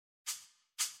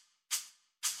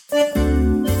This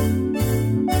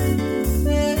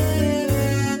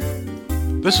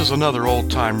is another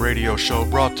Old Time Radio show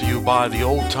brought to you by the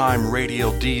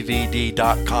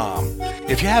OldTimeRadioDVD.com.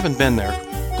 If you haven't been there,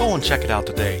 go and check it out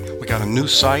today. We got a new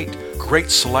site, great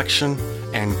selection,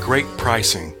 and great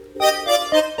pricing.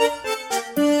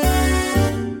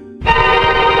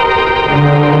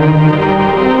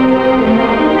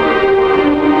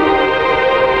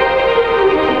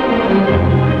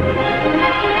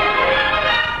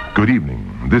 Good evening.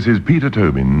 This is Peter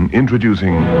Tobin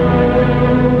introducing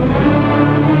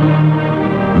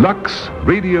Lux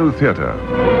Radio Theatre.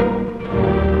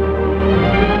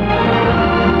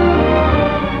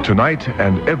 Tonight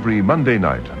and every Monday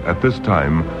night at this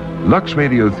time, Lux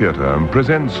Radio Theatre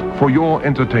presents for your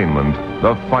entertainment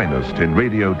the finest in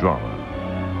radio drama.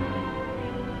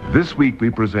 This week we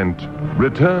present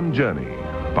Return Journey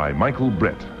by Michael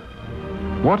Brett.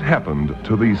 What happened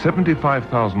to the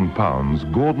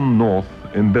 £75,000 Gordon North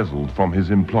embezzled from his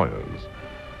employers?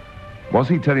 Was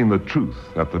he telling the truth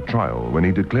at the trial when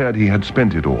he declared he had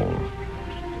spent it all?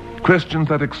 Questions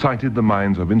that excited the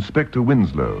minds of Inspector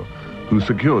Winslow, who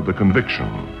secured the conviction,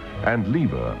 and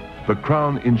Lever, the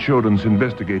Crown Insurance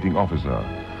investigating officer,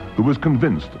 who was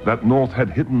convinced that North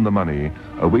had hidden the money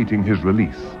awaiting his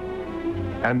release,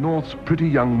 and North's pretty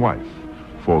young wife,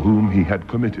 for whom he had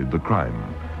committed the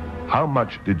crime. How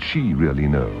much did she really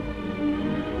know?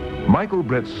 Michael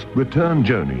Brett's Return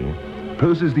Journey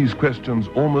poses these questions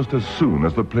almost as soon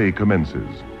as the play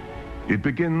commences. It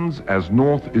begins as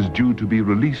North is due to be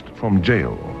released from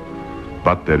jail,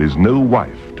 but there is no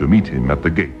wife to meet him at the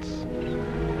gates.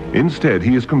 Instead,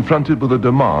 he is confronted with a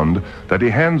demand that he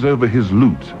hands over his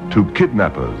loot to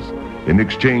kidnappers in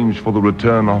exchange for the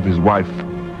return of his wife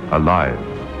alive.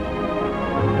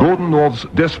 Gordon North's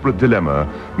desperate dilemma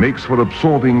makes for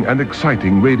absorbing and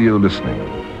exciting radio listening.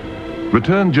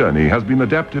 Return Journey has been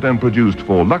adapted and produced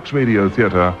for Lux Radio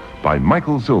Theatre by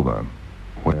Michael Silver.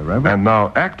 And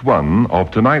now Act 1 of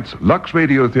tonight's Lux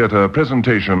Radio Theatre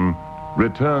presentation,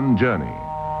 Return Journey.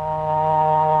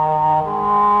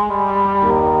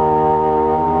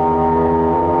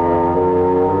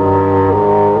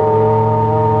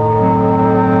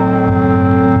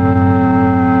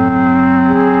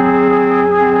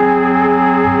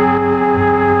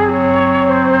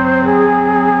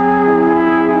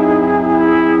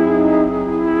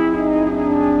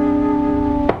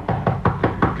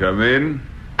 Come in.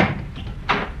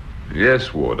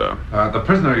 Yes, Warder. The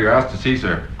prisoner you're asked to see,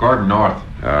 sir. Gordon North.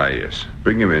 Ah, yes.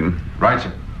 Bring him in. Right,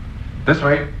 sir. This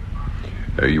way.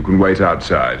 You can wait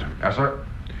outside. Yes, sir.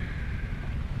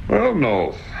 Well,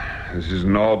 North, this is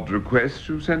an odd request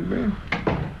you sent me.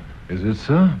 Is it,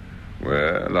 sir?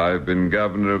 Well, I've been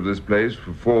governor of this place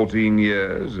for 14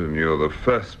 years, and you're the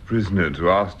first prisoner to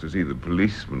ask to see the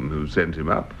policeman who sent him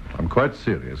up. I'm quite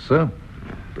serious, sir.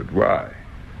 But why?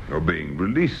 You're being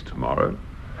released tomorrow.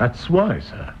 That's why,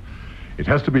 sir. It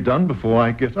has to be done before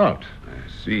I get out. I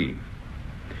see.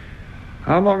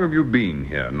 How long have you been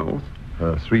here, North?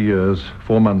 3 years,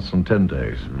 4 months and 10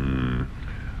 days.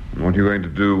 What are you going to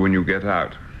do when you get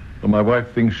out? Well, my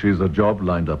wife thinks she's a job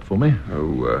lined up for me.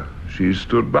 Oh, she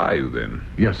stood by you then?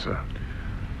 Yes, sir.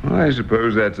 I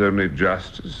suppose that's only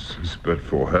justice, but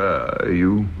for her,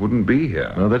 you wouldn't be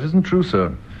here. No, that isn't true,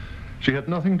 sir. She had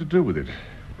nothing to do with it.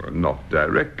 Well, not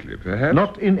directly, perhaps.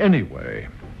 Not in any way.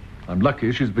 I'm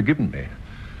lucky she's forgiven me.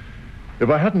 If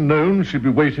I hadn't known she'd be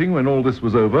waiting when all this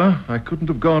was over, I couldn't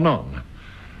have gone on.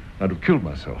 I'd have killed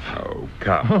myself. Oh,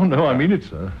 come. Oh, no, I mean it,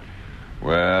 sir.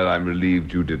 Well, I'm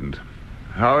relieved you didn't.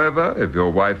 However, if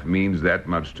your wife means that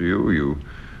much to you,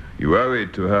 you owe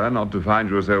it to her not to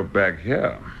find yourself back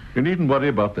here. You needn't worry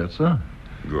about that, sir.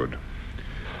 Good.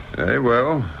 Very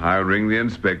well, I'll ring the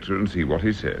inspector and see what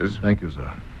he says. Thank you,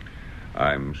 sir.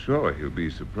 I'm sure he'll be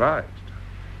surprised.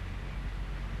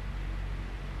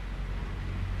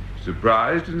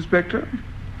 Surprised, Inspector?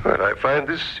 Well, I find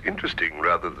this interesting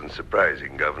rather than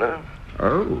surprising, Governor.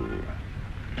 Oh,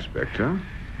 Inspector?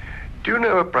 Do you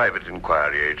know a private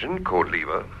inquiry agent called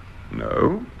Lever?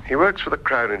 No. He works for the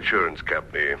Crown Insurance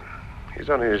Company. He's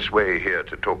on his way here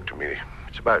to talk to me.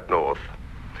 It's about North.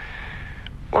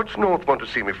 What's North want to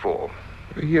see me for?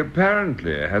 He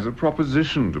apparently has a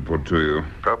proposition to put to you.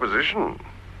 Proposition?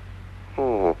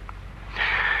 Oh.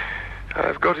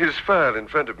 I've got his file in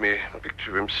front of me. A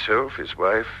picture of himself, his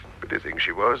wife, but he thinks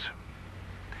she was.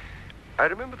 I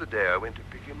remember the day I went to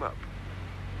pick him up.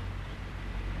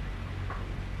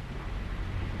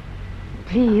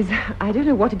 Please, I don't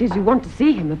know what it is you want to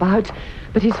see him about,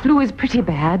 but his flu is pretty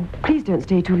bad. Please don't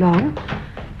stay too long.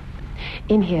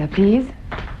 In here, please.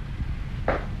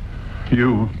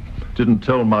 You didn't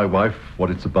tell my wife what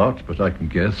it's about, but I can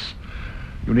guess.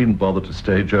 You needn't bother to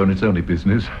stay, Joan. It's only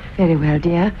business. Very well,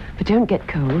 dear, but don't get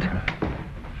cold.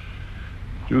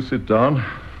 Do sit down.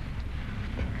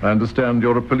 I understand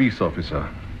you're a police officer.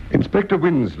 Inspector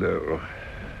Winslow,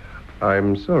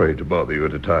 I'm sorry to bother you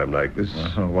at a time like this.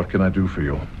 What can I do for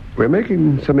you? We're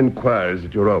making some inquiries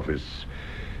at your office.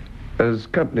 As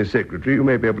company secretary, you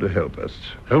may be able to help us.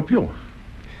 Help you?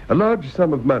 A large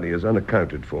sum of money is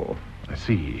unaccounted for. I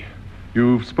see.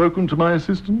 You've spoken to my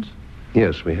assistant?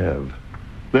 Yes, we have.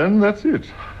 Then that's it.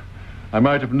 I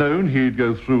might have known he'd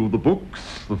go through the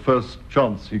books the first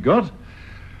chance he got.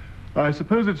 I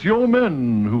suppose it's your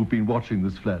men who've been watching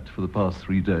this flat for the past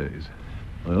 3 days.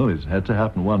 Well, it had to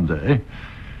happen one day.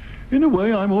 In a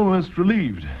way, I'm almost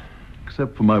relieved.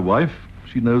 Except for my wife,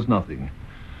 she knows nothing.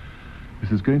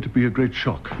 This is going to be a great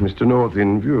shock. Mr. North,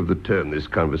 in view of the turn this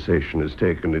conversation has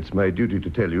taken, it's my duty to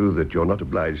tell you that you're not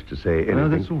obliged to say anything. No,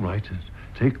 that's all right.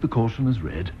 Take the caution as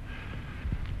read.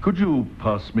 Could you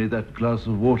pass me that glass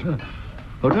of water?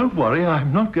 Oh, don't worry,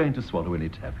 I'm not going to swallow any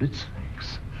tablets.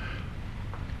 Thanks.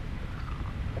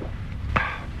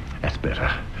 That's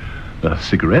better. A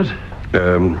cigarette?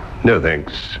 No,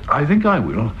 thanks. I think I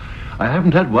will. I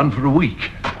haven't had one for a week.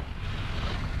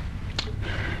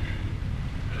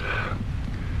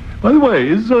 By the way,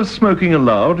 is smoking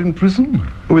allowed in prison?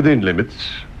 Within limits.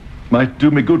 Might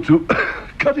do me good to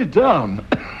cut it down.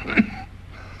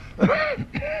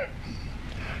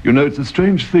 You know, it's a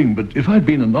strange thing, but if I'd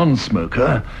been a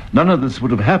non-smoker, none of this would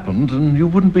have happened, and you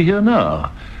wouldn't be here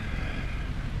now.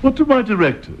 What do my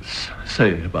directors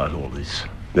say about all this?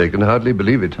 They can hardly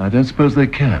believe it. I don't suppose they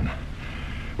can.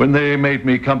 When they made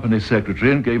me company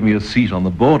secretary and gave me a seat on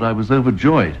the board, I was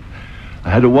overjoyed.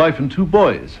 I had a wife and 2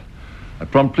 boys. I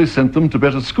promptly sent them to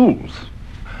better schools.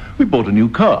 We bought a new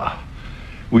car.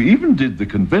 We even did the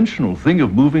conventional thing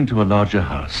of moving to a larger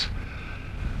house.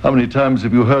 How many times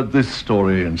have you heard this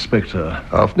story, Inspector?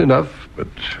 Often enough, but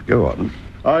go on.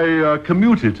 I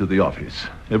commuted to the office.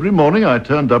 Every morning I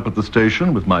turned up at the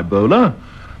station with my bowler,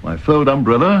 my fold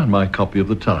umbrella, and my copy of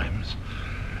the Times.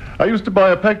 I used to buy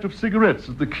a packet of cigarettes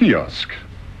at the kiosk.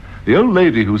 The old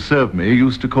lady who served me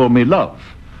used to call me Love.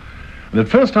 And at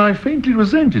first I faintly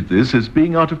resented this as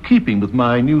being out of keeping with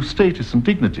my new status and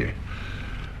dignity.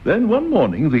 Then one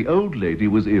morning the old lady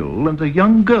was ill and a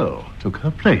young girl took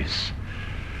her place.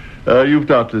 You've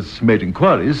doubtless made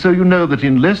inquiries, so you know that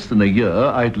in less than a year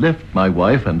I'd left my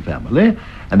wife and family,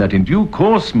 and that in due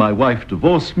course my wife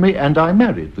divorced me and I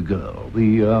married the girl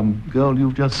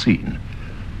you've just seen.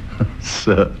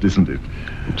 Absurd, isn't it?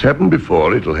 It's happened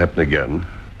before, it'll happen again.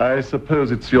 I suppose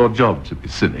it's your job to be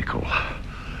cynical.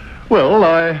 Well,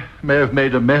 I may have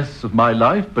made a mess of my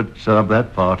life, but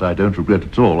that part I don't regret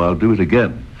at all. I'll do it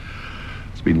again.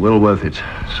 It's been well worth it.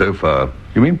 So far.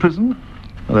 You mean prison?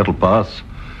 Well, that'll pass.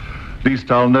 At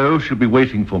least I'll know she'll be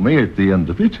waiting for me at the end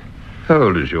of it. How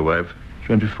old is your wife?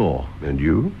 24. And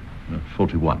you?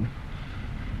 41.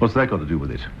 What's that got to do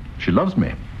with it? She loves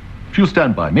me. She'll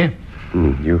stand by me.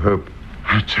 You hope.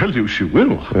 I tell you she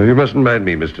will. Well, you mustn't mind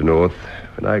me, Mr. North.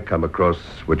 When I come across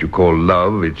what you call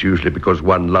love, it's usually because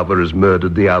one lover has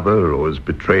murdered the other, or has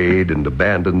betrayed and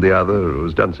abandoned the other, or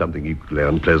has done something equally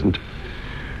unpleasant.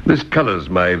 This colors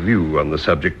my view on the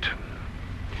subject.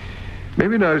 May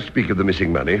we now speak of the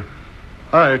missing money?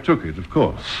 I took it, of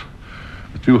course.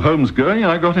 With 2 homes going,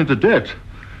 I got into debt.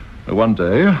 One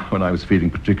day, when I was feeling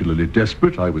particularly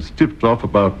desperate, I was tipped off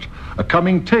about a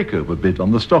coming takeover bid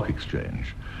on the stock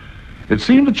exchange. It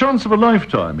seemed the chance of a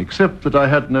lifetime, except that I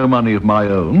had no money of my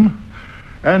own,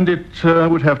 and it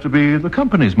would have to be the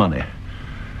company's money.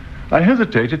 I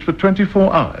hesitated for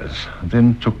 24 hours,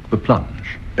 then took the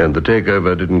plunge. And the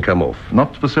takeover didn't come off?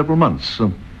 Not for several months.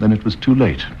 Then it was too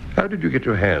late. How did you get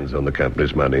your hands on the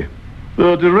company's money?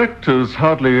 The directors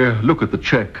hardly look at the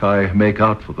check I make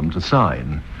out for them to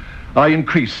sign. I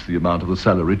increased the amount of the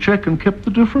salary check and kept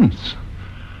the difference.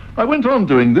 I went on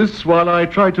doing this while I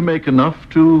tried to make enough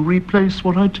to replace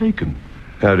what I'd taken.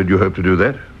 How did you hope to do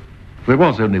that? There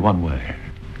was only one way.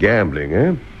 Gambling,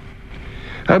 eh?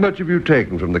 How much have you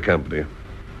taken from the company?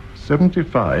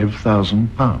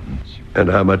 £75,000. And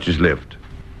how much is left?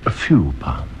 A few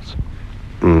pounds.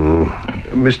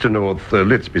 Mr. North,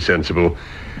 let's be sensible.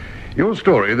 Your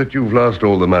story that you've lost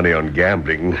all the money on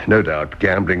gambling, no doubt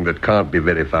gambling that can't be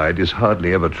verified, is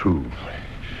hardly ever true.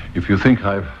 If you think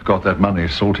I've got that money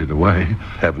salted away...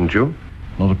 Haven't you?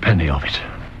 Not a penny of it.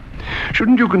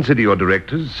 Shouldn't you consider your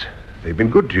directors? They've been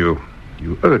good to you.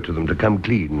 You owe it to them to come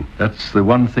clean. That's the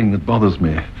one thing that bothers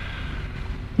me.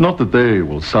 Not that they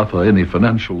will suffer any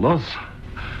financial loss.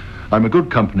 I'm a good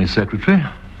company secretary.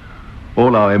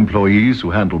 All our employees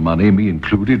who handle money, me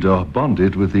included, are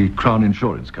bonded with the Crown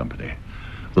Insurance Company.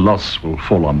 The loss will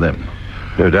fall on them.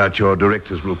 No doubt your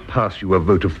directors will pass you a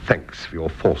vote of thanks for your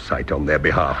foresight on their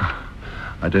behalf.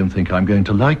 I don't think I'm going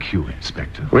to like you,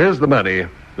 Inspector. Where's the money?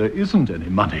 There isn't any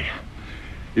money.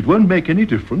 It won't make any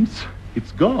difference.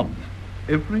 It's gone.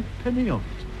 Every penny of it.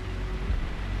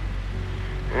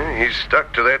 He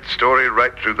stuck to that story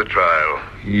right through the trial.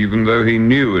 Even though he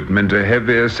knew it meant a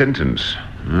heavier sentence.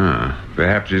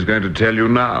 Perhaps he's going to tell you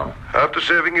now. After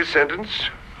serving his sentence?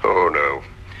 Oh, no.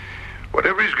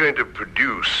 Whatever he's going to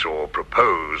produce or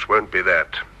propose won't be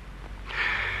that.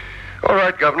 All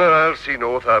right, Governor, I'll see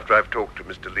North after I've talked to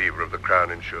Mr. Lever of the Crown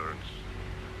Insurance.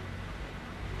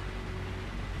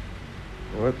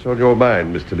 What's on your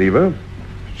mind, Mr. Lever?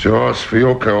 To ask for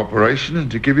your cooperation and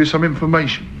to give you some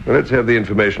information. Well, let's have the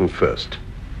information first.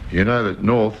 You know that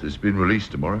North has been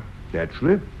released tomorrow?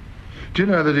 Naturally. Do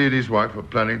you know that he and his wife are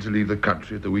planning to leave the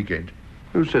country at the weekend?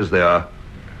 Who says they are?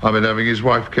 I've been having his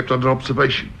wife kept under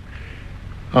observation.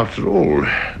 After all,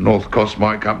 North cost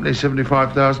my company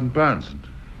 £75,000, and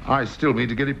I still need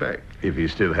to get it back. If he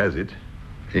still has it.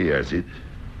 He has it.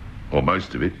 Or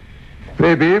most of it.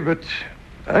 Maybe, but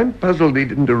I'm puzzled he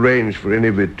didn't arrange for any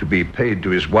of it to be paid to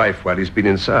his wife while he's been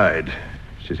inside.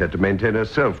 She's had to maintain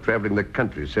herself, traveling the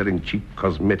country, selling cheap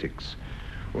cosmetics.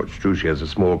 Well, it's true she has a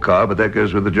small car, but that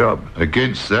goes with the job.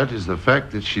 Against that is the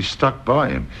fact that she's stuck by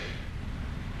him.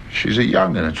 She's a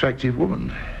young and attractive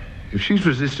woman. If she's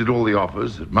resisted all the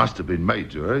offers that must have been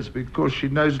made to her, it's because she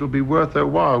knows it'll be worth her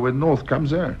while when North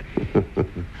comes out.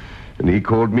 And he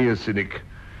called me a cynic.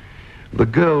 The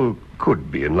girl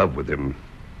could be in love with him.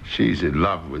 She's in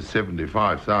love with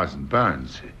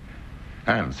 £75,000.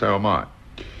 And so am I.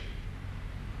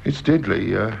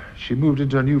 Incidentally, she moved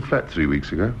into a new flat 3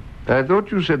 weeks ago. I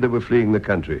thought you said they were fleeing the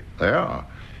country. They are.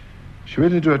 She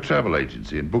went into a travel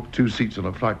agency and booked 2 seats on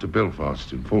a flight to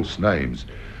Belfast in false names.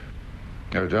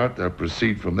 No doubt they'll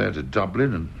proceed from there to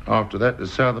Dublin and after that to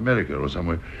South America or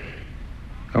somewhere.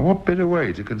 And what better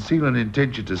way to conceal an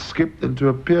intention to skip than to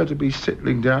appear to be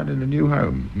settling down in a new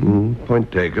home?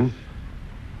 Point taken.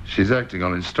 She's acting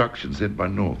on instructions sent by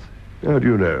North. How do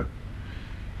you know?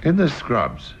 In the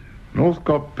scrubs, North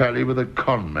got pally with a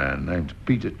con man named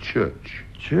Peter Church.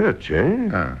 Church, eh?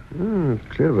 Ah.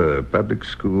 Clever. Public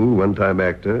school, one-time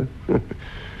actor.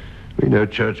 We know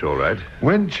Church all right.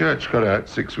 When Church got out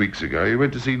 6 weeks ago, he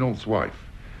went to see North's wife.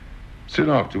 Soon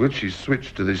afterwards, she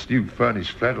switched to this new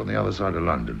furnished flat on the other side of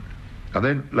London. And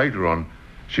then, later on,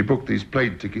 she booked these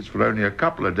plane tickets for only a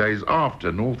couple of days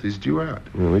after North is due out.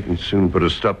 Well, we can soon put a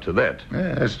stop to that.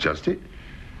 Yeah, that's just it.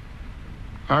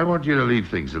 I want you to leave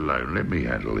things alone. Let me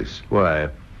handle this. Why?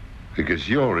 Because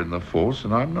you're in the force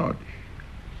and I'm not.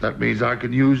 That means I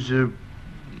can use,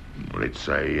 let's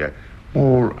say,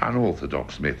 more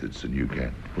unorthodox methods than you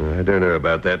can. I don't know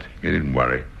about that. You needn't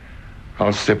worry.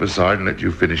 I'll step aside and let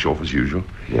you finish off as usual.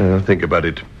 Yeah, I'll think about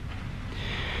it.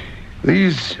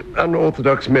 These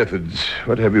unorthodox methods,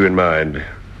 what have you in mind?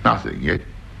 Nothing yet.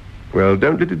 Well,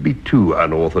 don't let it be too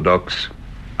unorthodox.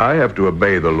 I have to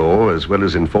obey the law as well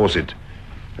as enforce it.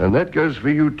 And that goes for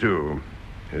you, too.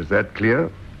 Is that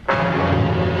clear?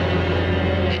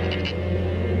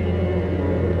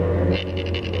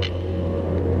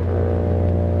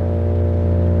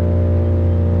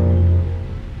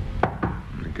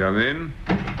 Come in.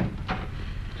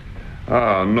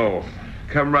 Ah, North.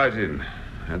 Come right in.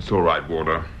 That's all right,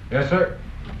 Warder. Yes, sir.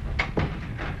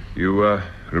 You,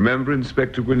 remember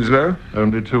Inspector Winslow?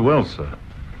 Only too well, sir.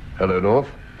 Hello, North.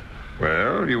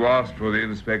 Well, you asked for the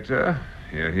inspector.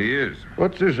 Here he is.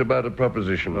 What's this about a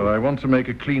proposition? Well, I want to make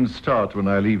a clean start when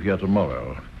I leave here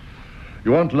tomorrow.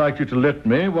 You aren't likely to let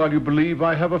me while you believe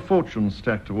I have a fortune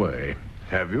stacked away.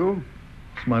 Have you?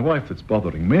 It's my wife that's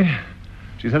bothering me.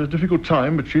 She's had a difficult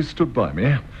time, but she's stood by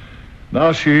me.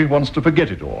 Now she wants to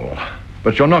forget it all.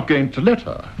 But you're not going to let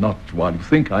her, not while you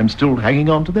think I'm still hanging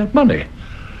on to that money.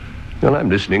 Well,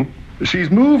 I'm listening. She's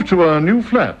moved to a new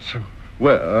flat,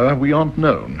 where we aren't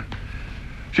known.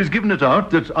 She's given it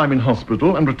out that I'm in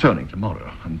hospital and returning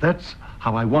tomorrow, and that's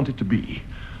how I want it to be.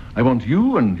 I want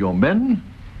you and your men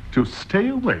to stay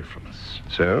away from us.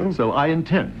 So? So I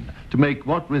intend to make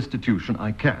what restitution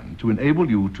I can to enable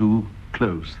you to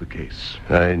close the case.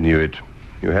 I knew it.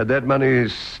 You had that money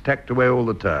stacked away all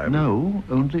the time. No,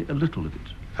 only a little of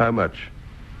it. How much?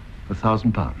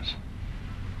 £1,000.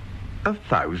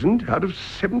 1,000 out of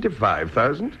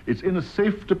 75,000? It's in a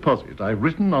safe deposit. I've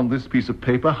written on this piece of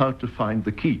paper how to find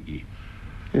the key.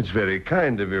 It's very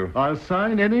kind of you. I'll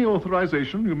sign any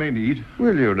authorization you may need.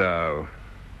 Will you now?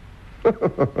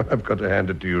 I've got to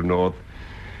hand it to you, North.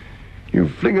 You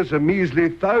fling us a measly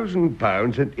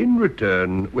 £1,000, and in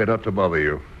return, we're not to bother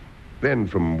you. Then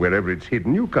from wherever it's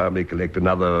hidden, you calmly collect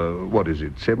another, what is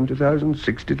it, 70,000,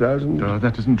 60,000?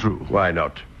 That isn't true. Why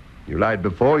not? You lied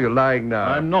before, you're lying now.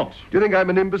 I'm not. Do you think I'm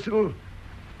an imbecile?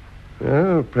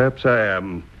 Well, perhaps I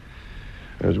am.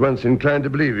 I was once inclined to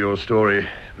believe your story,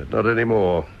 but not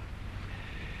anymore.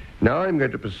 Now I'm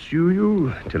going to pursue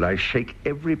you till I shake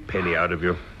every penny out of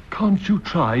you. Can't you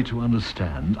try to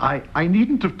understand? I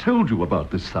needn't have told you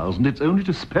about this 1,000. It's only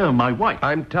to spare my wife.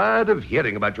 I'm tired of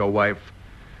hearing about your wife.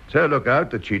 It's her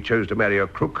lookout that she chose to marry a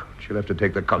crook. She'll have to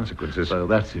take the consequences. So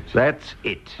that's it. That's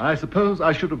it. I suppose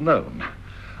I should have known.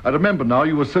 I remember now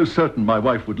you were so certain my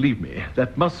wife would leave me.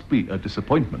 That must be a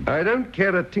disappointment. I don't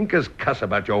care a tinker's cuss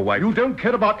about your wife. You don't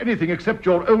care about anything except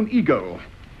your own ego.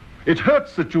 It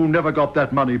hurts that you never got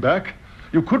that money back.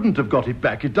 You couldn't have got it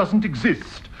back. It doesn't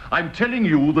exist. I'm telling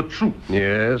you the truth.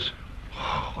 Yes?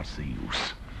 What's the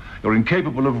use? You're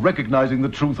incapable of recognizing the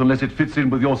truth unless it fits in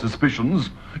with your suspicions.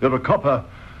 You're a copper.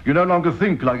 You no longer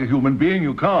think like a human being.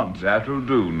 You can't. That'll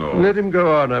do, North. Let him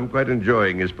go on. I'm quite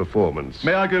enjoying his performance.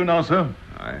 May I go now, sir?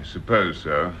 I suppose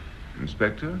so.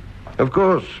 Inspector? Of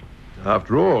course.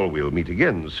 After all, we'll meet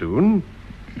again soon.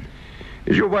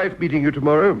 Is your wife meeting you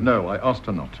tomorrow? No, I asked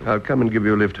her not to. I'll come and give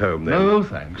you a lift home then. No,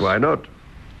 thanks. Why not?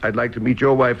 I'd like to meet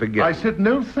your wife again. I said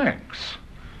no, thanks.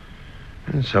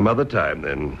 Some other time,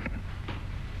 then.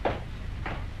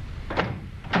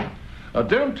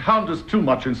 Don't hound us too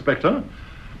much, Inspector.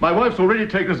 My wife's already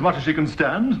taken as much as she can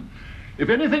stand. If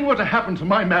anything were to happen to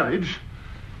my marriage...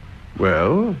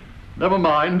 Well? Never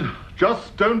mind.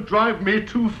 Just don't drive me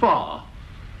too far.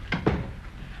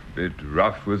 Bit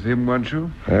rough with him, weren't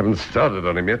you? I haven't started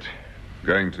on him yet.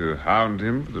 Going to hound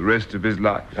him for the rest of his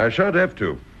life? I shan't have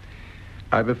to.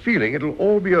 I've a feeling it'll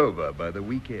all be over by the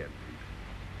weekend.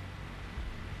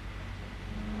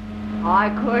 I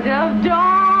could have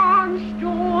danced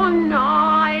all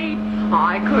night.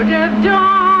 I could have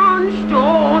danced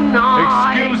all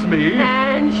night. Excuse me?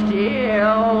 And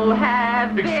still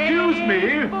have Excuse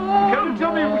me? Can you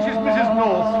tell me which is Mrs.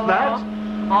 North's flat?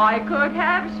 I could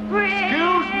have spread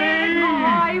Excuse me?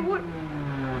 my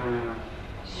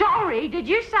Sorry, did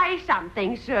you say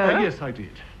something, sir? Yes, I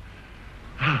did.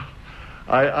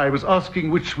 I was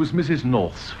asking which was Mrs.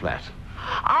 North's flat.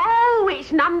 Oh,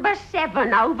 it's number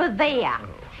 7 over there. Oh.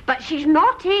 But she's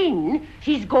not in.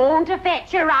 She's gone to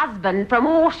fetch her husband from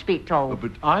hospital.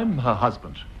 But I'm her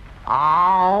husband.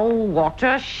 Oh, what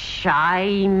a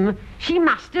shame. She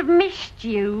must have missed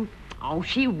you. Oh,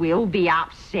 she will be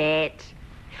upset.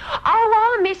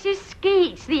 Oh, I'm Mrs.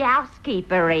 Skeets, the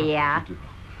housekeeper here.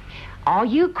 Are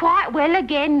you quite well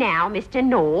again now, Mr.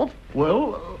 North?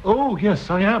 Well, oh,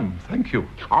 yes, I am. Thank you.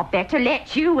 I'd better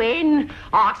let you in.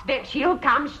 I expect she'll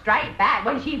come straight back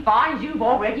when she finds you've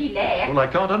already left. Well, I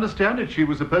can't understand it. She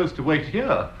was supposed to wait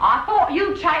here. I thought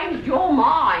you changed your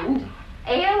mind.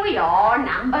 Here we are,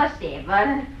 number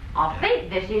 7. I think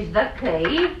this is the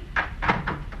key.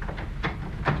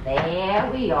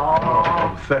 There we are.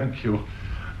 Oh, thank you.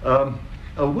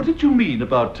 What did you mean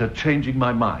about changing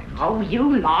my mind? Oh,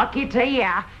 you like it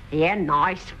here. Here,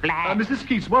 nice flat. Mrs.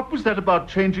 Skeets, what was that about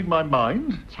changing my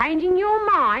mind? Changing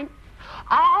your mind?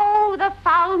 Oh, the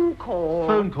phone call.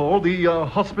 Phone call? The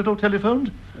hospital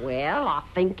telephoned? Well, I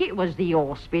think it was the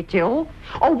hospital.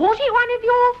 Or was it one of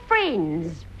your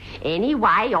friends?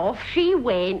 Anyway, off she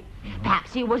went.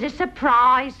 Perhaps it was a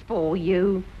surprise for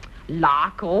you.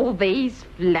 Like all these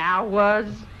flowers.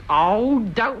 Oh,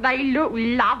 don't they look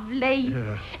lovely?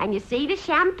 Yeah. And you see the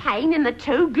champagne in the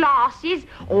 2 glasses,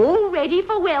 all ready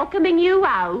for welcoming you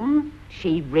home.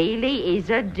 She really is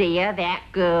a dear, that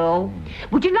girl.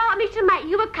 Would you like me to make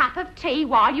you a cup of tea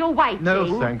while you're waiting?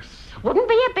 No, thanks. Wouldn't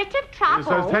be a bit of trouble.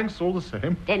 So thanks all the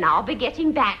same. Then I'll be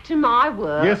getting back to my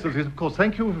work. Yes, of course.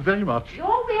 Thank you very much.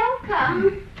 You're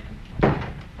welcome.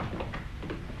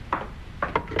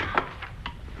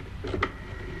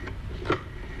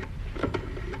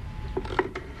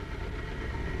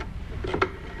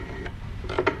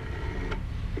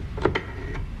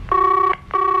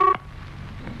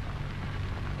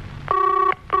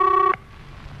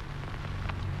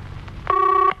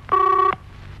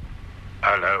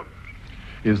 Hello.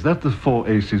 Is that the Four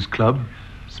Aces Club?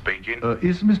 Speaking.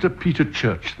 Is Mr. Peter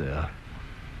Church there?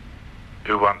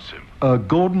 Who wants him?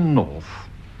 Gordon North.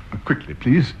 Quickly,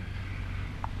 please.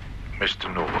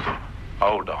 Mr. North.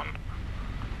 Hold on.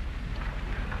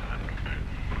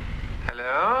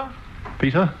 Hello?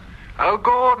 Peter? Oh,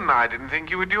 Gordon, I didn't think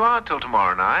you would do out till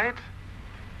tomorrow night.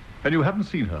 And you haven't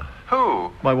seen her?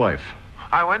 Who? My wife.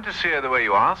 I went to see her the way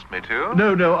you asked me to.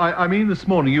 No, I mean this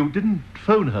morning. You didn't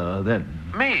phone her then.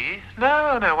 Me?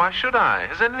 No, why should I?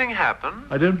 Has anything happened?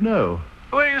 I don't know.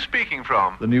 Where are you speaking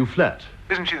from? The new flat.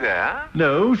 Isn't she there?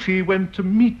 No, she went to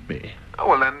meet me. Oh,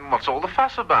 well, then what's all the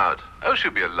fuss about? Oh, she'll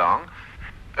be along.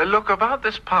 Look, about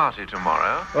this party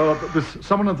tomorrow. There's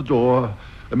someone at the door.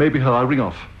 Maybe her. I'll ring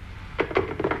off.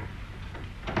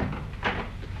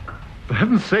 For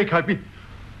heaven's sake, I'd be...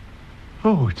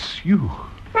 Oh, it's you.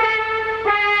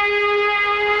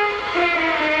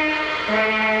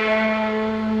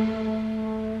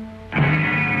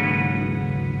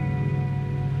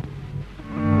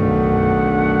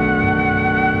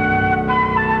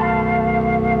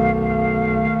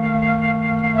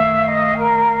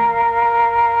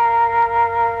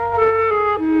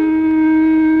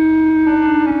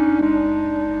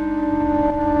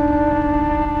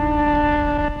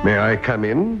 May I come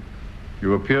in?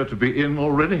 You appear to be in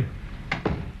already.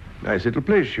 Nice little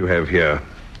place you have here.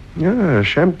 Ah,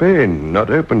 champagne, not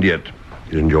opened yet.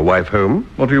 Isn't your wife home?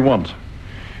 What do you want?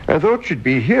 I thought she'd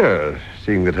be here,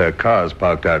 seeing that her car's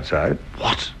parked outside.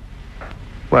 What?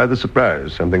 Why the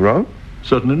surprise? Something wrong?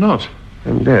 Certainly not.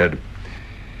 I'm glad.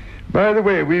 By the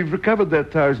way, we've recovered that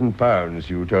 £1,000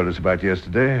 you told us about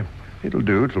yesterday. It'll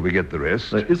do till we get the rest.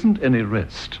 There isn't any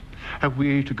rest. Have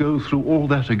we to go through all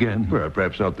that again? Well,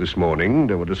 perhaps not this morning.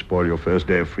 Don't want to spoil your first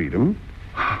day of freedom.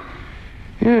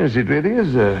 Yes, it really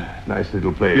is a nice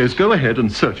little place. Yes, go ahead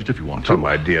and search it if you want to. Oh,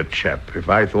 my dear chap, if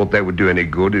I thought that would do any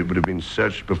good, it would have been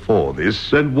searched before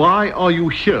this. Then why are you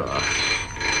here?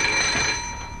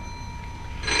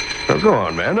 Now, go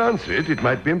on, man, answer it. It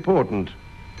might be important.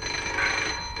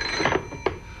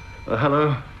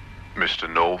 Hello?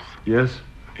 Mr. North, Yes?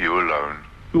 you alone.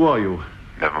 Who are you?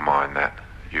 Never mind that.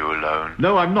 You alone.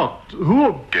 No, I'm not.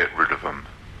 Who? Get rid of them.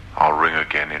 I'll ring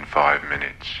again in 5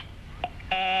 minutes.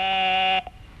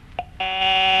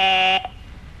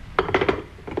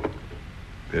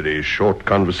 Very short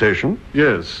conversation.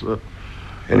 Yes.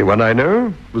 Anyone I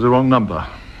know? Was the wrong number.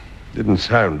 Didn't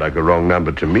sound like a wrong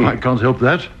number to me. I can't help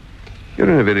that. You're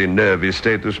in a very nervy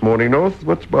state this morning, North.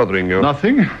 What's bothering you?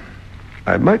 Nothing.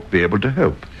 I might be able to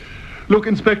help. Look,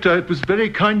 Inspector, it was very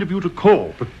kind of you to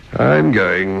call, but... I'm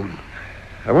going.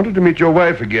 I wanted to meet your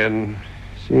wife again.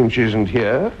 Seeing she isn't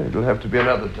here, it'll have to be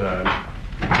another time.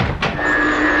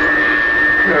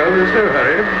 No, there's no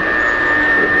hurry.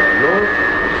 North,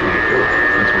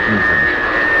 That's what you think.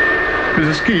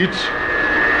 Mrs. Skeets?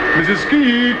 Mrs.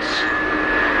 Skeets?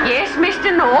 Yes,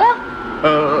 Mr. North?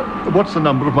 What's the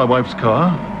number of my wife's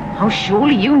car? Oh,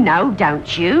 surely you know,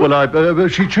 don't you? Well,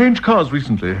 she changed cars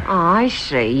recently. I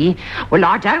see. Well,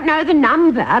 I don't know the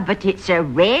number, but it's a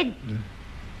red...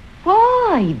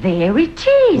 Why, there it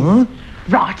is. Huh?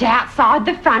 Right outside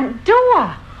the front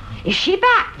door. Is she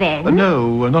back then?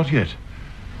 No, not yet.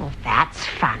 Well, that's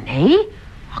funny.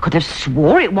 I could have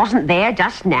swore it wasn't there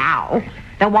just now.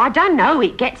 Though I don't know,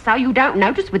 it gets so you don't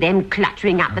notice with them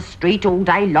cluttering up the street all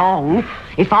day long.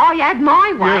 If I had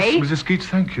my way... Yes, Mrs. Skeets,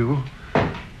 thank you.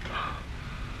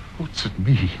 What's it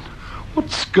mean?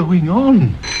 What's going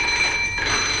on?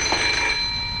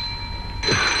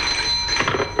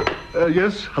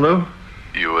 Yes, hello?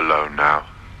 You alone now.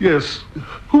 Yes.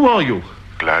 Who are you?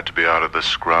 Glad to be out of the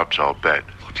scrubs, I'll bet.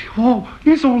 Oh,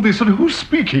 is all this, and who's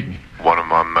speaking? One of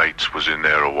my mates was in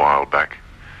there a while back.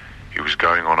 He was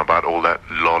going on about all that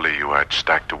lolly you had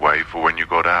stacked away for when you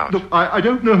got out. Look, I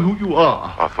don't know who you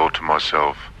are. I thought to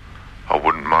myself, I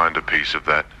wouldn't mind a piece of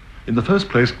that. In the first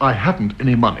place, I haven't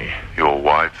any money. Your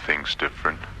wife thinks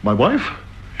different. My wife?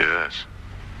 Yes.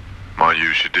 Mind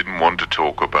you, she didn't want to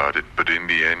talk about it, but in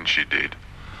the end she did.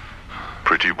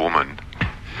 Pretty woman.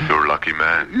 You're a lucky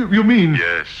man. You mean...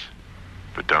 Yes.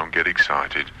 But don't get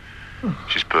excited.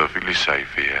 She's perfectly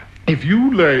safe here. If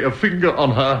you lay a finger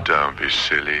on her... Don't be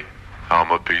silly. I'm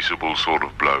a peaceable sort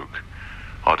of bloke.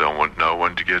 I don't want no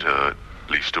one to get hurt,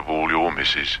 least of all your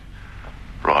missus.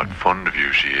 Right fond of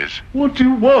you, she is. What do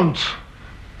you want?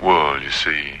 Well, you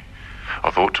see, I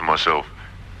thought to myself,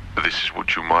 this is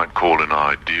what you might call an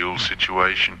ideal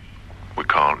situation. We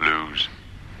can't lose.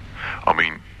 I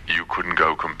mean, you couldn't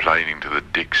go complaining to the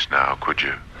Dicks now, could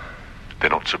you? They're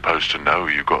not supposed to know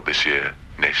you got this here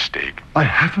nest egg. I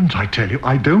haven't, I tell you.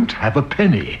 I don't have a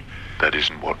penny. That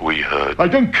isn't what we heard. I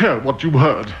don't care what you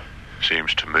heard.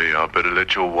 Seems to me I'd better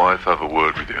let your wife have a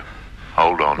word with you.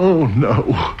 Hold on. Oh,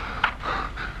 no.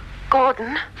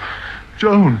 Gordon?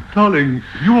 Joan, darling,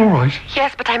 you all right?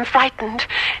 Yes, but I'm frightened.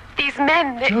 These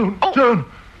men, they... Joan, Oh. Joan,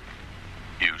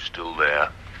 You still there?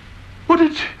 what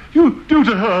did you do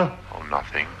to her? Oh,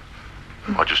 nothing.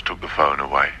 I just took the phone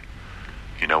away.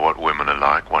 You know what women are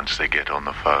like once they get on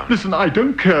the phone. Listen, I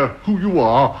don't care who you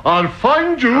are. I'll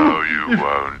find you. No, you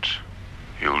won't.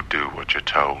 You'll do what you're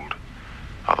told.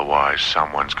 Otherwise,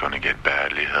 someone's going to get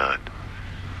badly hurt.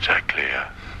 Is that clear?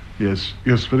 Yes,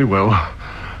 very well.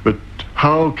 But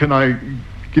How can I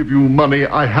give you money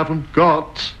I haven't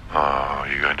got? Oh,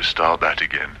 you're going to start that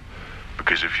again.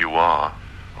 Because if you are,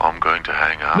 I'm going to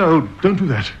hang up. No, don't do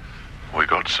that. We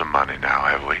got some money now,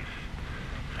 have we?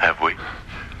 Have we?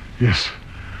 Yes.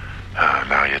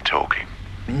 Now you're talking.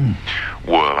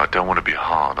 Well, I don't want to be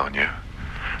hard on you.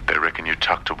 They reckon you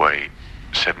tucked away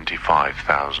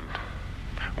 75,000.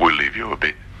 We'll leave you a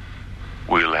bit.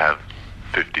 We'll have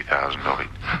 50,000 of it.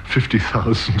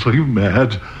 50,000? Are you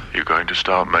mad? You're going to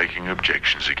start making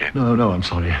objections again. No, I'm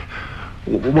sorry.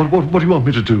 What do you want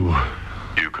me to do?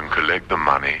 You can collect the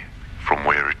money from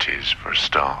where it is for a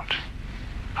start.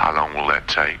 How long will that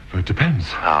take? It depends.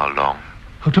 How long?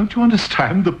 Oh, don't you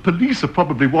understand? The police are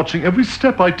probably watching every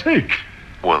step I take.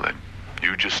 Well then,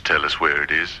 you just tell us where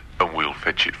it is and we'll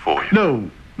fetch it for you. No.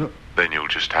 Then you'll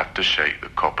just have to shake the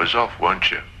coppers off,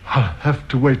 won't you? I'll have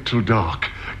to wait till dark.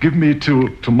 Give me till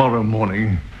tomorrow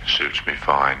morning. Suits me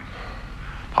fine.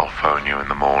 I'll phone you in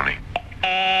the morning.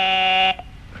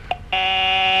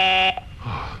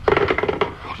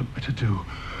 What am I to do?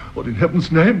 What in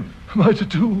heaven's name am I to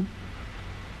do?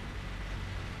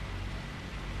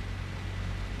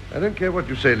 I don't care what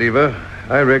you say, Lever.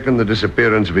 I reckon the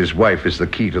disappearance of his wife is the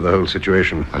key to the whole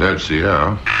situation. I don't see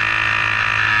how.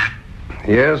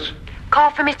 Yes?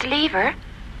 Call for Mr. Lever.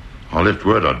 I left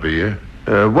word I'd be here.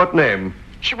 What name?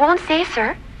 She won't say,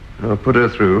 sir. I'll put her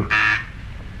through.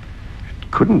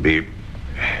 It couldn't be...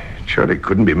 Surely it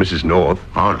couldn't be Mrs. North.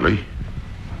 Hardly.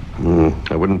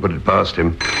 I wouldn't put it past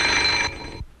him.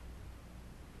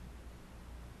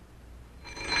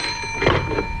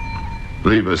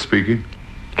 Lever speaking.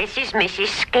 This is Mrs.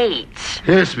 Skeets.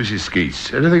 Yes, Mrs.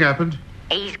 Skeets. Anything happened?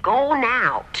 He's gone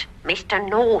out. Mr.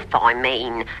 North, I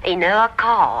mean, in her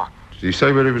car. Did he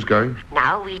say where he was going?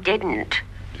 No, he didn't.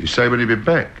 Did he say when he'd be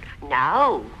back?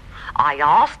 No. I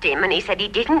asked him and he said he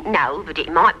didn't know, but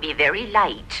it might be very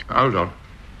late. Hold on.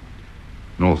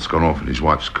 North's gone off in his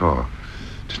wife's car.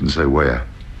 Didn't say where.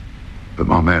 But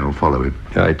my man will follow him.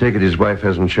 I take it his wife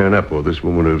hasn't shown up, or this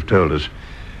woman would have told us.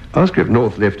 Ask if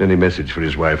North left any message for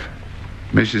his wife.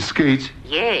 Mrs. Skeets?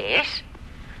 Yes.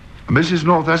 Mrs.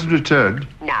 North hasn't returned.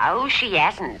 No, she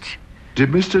hasn't. Did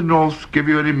Mr. North give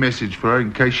you any message for her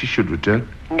in case she should return?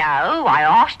 No, I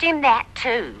asked him that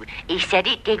too. He said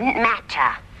it didn't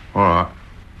matter. All right.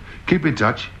 Keep in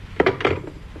touch.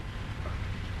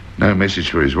 No message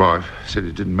for his wife. Said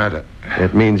it didn't matter.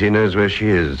 That means he knows where she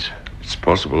is. It's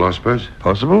possible, I suppose.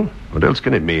 Possible? What else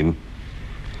can it mean?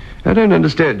 I don't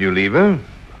understand you, Lever.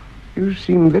 You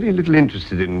seem very little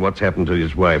interested in what's happened to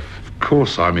his wife. Of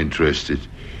course I'm interested.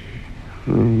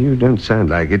 You don't sound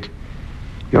like it.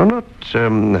 You're not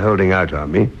holding out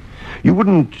on me. You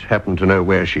wouldn't happen to know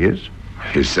where she is?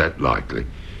 Is that likely?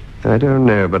 I don't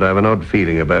know, but I've an odd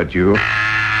feeling about you.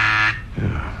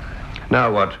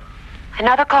 Now what?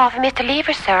 Another call for Mr.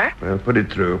 Lever, sir. Well, put it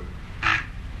through.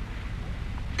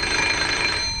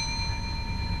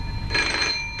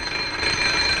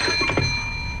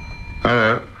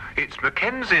 Hello. It's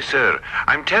Mackenzie, sir.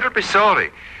 I'm terribly sorry.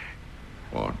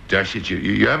 Oh, dash it,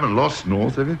 you haven't lost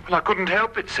North, have you? Well, I couldn't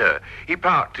help it, sir. He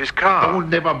parked his car. Oh,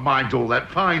 never mind all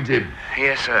that. Find him.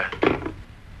 Yes, sir.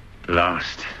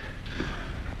 Lost.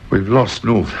 We've lost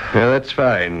North. Yeah, that's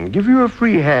fine. Give you a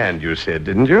free hand, you said,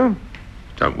 didn't you?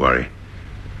 Don't worry.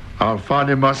 I'll find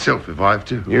him myself if I have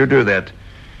to. You do that.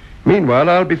 Meanwhile,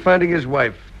 I'll be finding his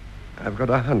wife. I've got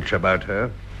a hunch about her.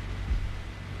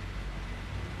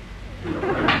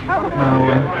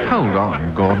 Now, hold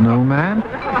on, Gordon, old man.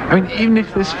 I mean, even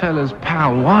if this fellow's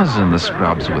pal was in the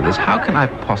scrubs with us, how can I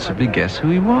possibly guess who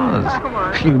he was?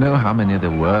 You know how many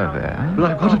there were there.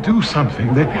 But I've got to do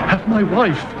something. They have my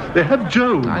wife. They have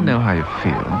Joe. I know how you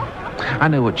feel. I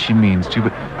know what she means to you,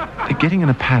 but getting in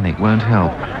a panic won't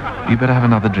help. You better have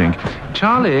another drink.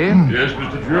 Charlie? Yes,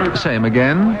 Mr. Drew? Same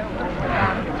again.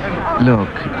 Look,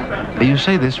 you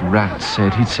say this rat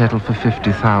said he'd settle for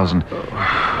 50,000.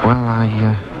 Well,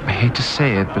 I hate to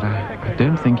say it, but I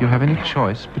don't think you have any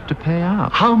choice but to pay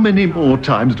up. How many more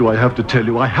times do I have to tell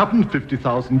you I haven't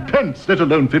 50,000 pence, let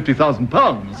alone 50,000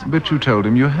 pounds? But you told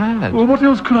him you had. Well, what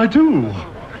else could I do?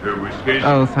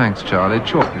 Oh, thanks, Charlie.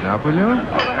 Chalk it up, will you?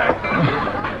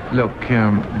 Look,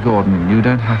 Gordon, you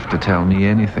don't have to tell me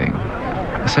anything.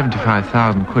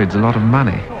 75,000 quid's a lot of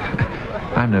money.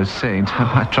 I'm no saint.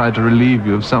 I tried to relieve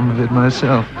you of some of it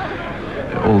myself.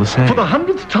 All the same. For the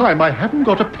 100th time, I haven't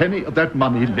got a penny of that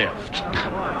money left.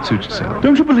 Suit yourself.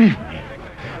 Don't you believe me?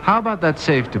 How about that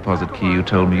safe deposit key you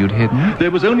told me you'd hidden? There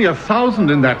was only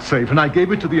 1,000 in that safe, and I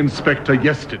gave it to the inspector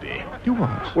yesterday. You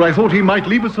what? Well, I thought he might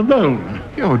leave us alone.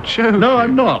 You're joking. No,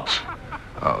 I'm not.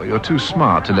 Oh, you're too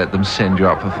smart to let them send you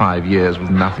up for 5 years with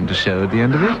nothing to show at the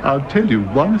end of it. I'll tell you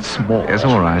once more. Yes,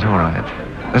 all right.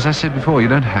 As I said before, you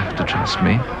don't have to trust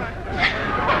me.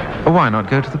 Why not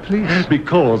go to the police?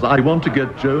 Because I want to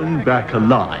get Joan back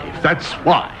alive. That's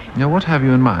why. Now, what have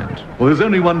you in mind? Well, there's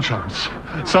only one chance.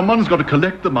 Someone's got to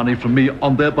collect the money from me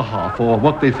on their behalf, or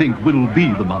what they think will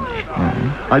be the money.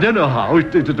 I don't know how.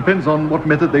 It depends on what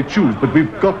method they choose, but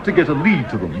we've got to get a lead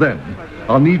to them then.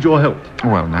 I'll need your help.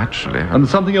 Well, naturally. And there's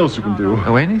something else you can do.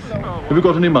 Oh, anything? Have you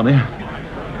got any money?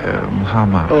 How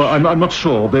much? Oh, I'm not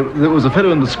sure. There was a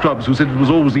fellow in the scrubs who said it was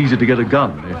always easy to get a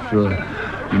gun if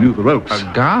you knew the ropes.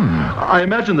 A gun? I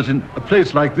imagine that in a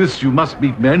place like this you must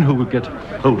meet men who will get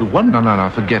hold of one. No,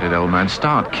 forget it, old man.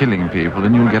 Start killing people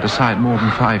and you'll get a sight more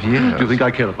than 5 years. Do you think I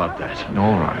care about that?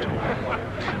 All right.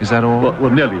 Is that all? Well,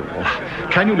 nearly all.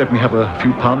 Can you let me have a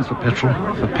few pounds for petrol?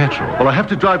 For petrol? Well, I have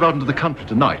to drive out into the country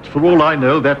tonight. For all I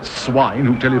know, that swine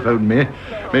who telephoned me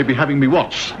may be having me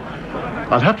watched.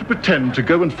 I'll have to pretend to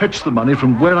go and fetch the money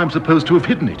from where I'm supposed to have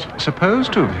hidden it.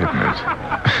 Supposed to have hidden it?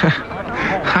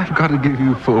 I've got to give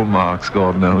you full marks,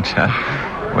 Gordon, old chap.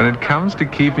 When it comes to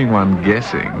keeping one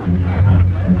guessing...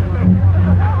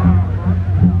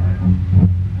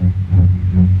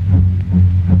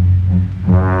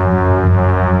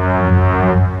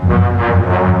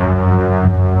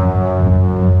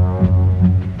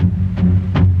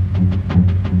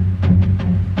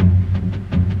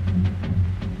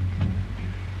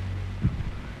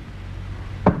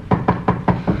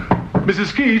 Mrs.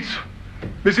 Skeets!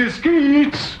 Mrs.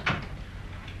 Skeets!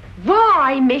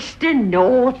 Why, Mr.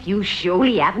 North, you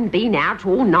surely haven't been out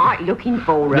all night looking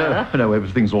for her. No,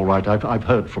 everything's all right. I've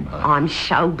heard from her. I'm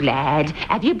so glad.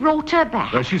 Have you brought her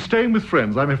back? She's staying with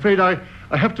friends. I'm afraid I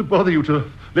have to bother you to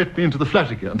let me into the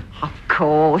flat again. Of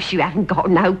course, you haven't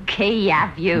got no key,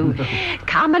 have you?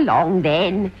 Come along,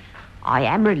 then. I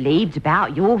am relieved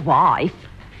about your wife.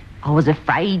 I was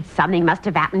afraid something must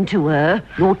have happened to her.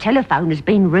 Your telephone has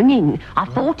been ringing. I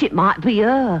thought it might be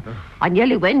her. I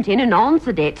nearly went in and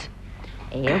answered it.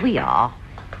 Here we are.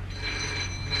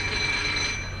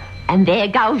 And there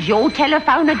goes your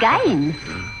telephone again.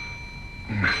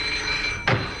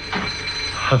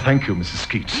 Thank you, Mrs.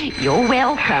 Skeets. You're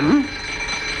welcome.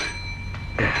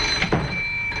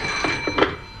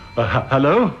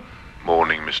 Hello?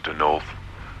 Morning, Mr. North.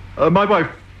 My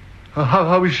wife.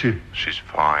 How is she? She's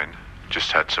fine.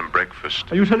 Just had some breakfast.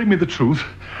 Are you telling me the truth?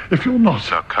 If you're not...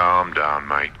 Now, calm down,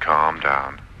 mate. Calm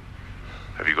down.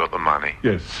 Have you got the money?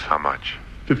 Yes. How much?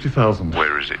 50,000.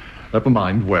 Where is it? Never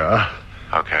mind where.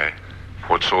 Okay.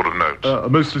 What sort of notes?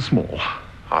 Mostly small.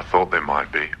 I thought there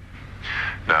might be.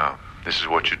 Now, this is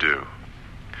what you do.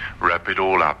 Wrap it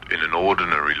all up in an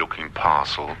ordinary-looking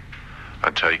parcel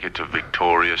and take it to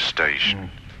Victoria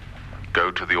Station. Go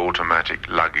to the automatic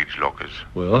luggage lockers.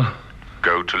 Well?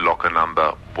 Go to locker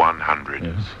number 100.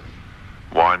 Yes.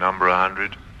 Why number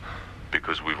 100?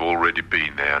 Because we've already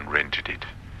been there and rented it.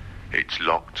 It's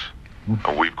locked,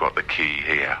 and we've got the key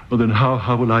here. Well, then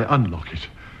how will I unlock it?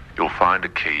 You'll find a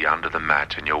key under the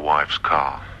mat in your wife's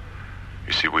car.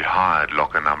 You see, we hired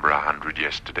locker number 100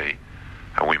 yesterday,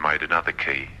 and we made another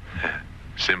key.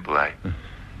 Simple, eh?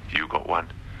 You got one,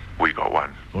 we got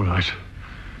one. All right.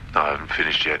 No, I haven't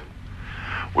finished yet.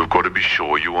 We've got to be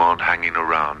sure you aren't hanging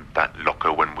around that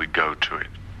locker when we go to it.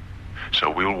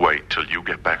 So we'll wait till you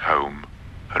get back home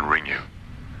and ring you.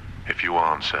 If you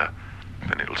answer,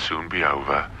 then it'll soon be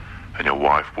over and your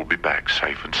wife will be back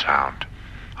safe and sound.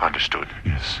 Understood?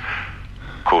 Yes.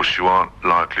 Of course, you aren't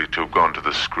likely to have gone to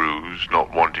the screws,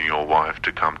 not wanting your wife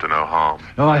to come to no harm.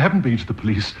 No, I haven't been to the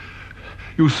police.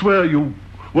 You swear you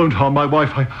won't harm my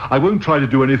wife. I won't try to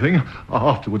do anything.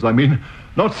 Afterwards, I mean.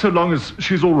 Not so long as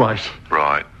she's all right.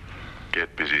 Right.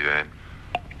 Get busy then.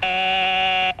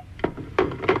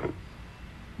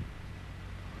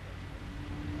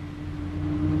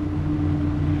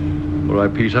 All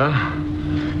right, Peter.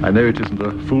 I know it isn't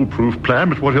a foolproof plan,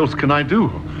 but what else can I do?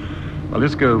 Well,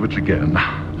 let's go over it again.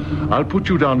 I'll put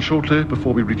you down shortly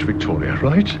before we reach Victoria,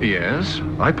 right? Yes.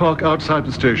 I park outside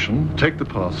the station, take the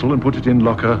parcel, and put it in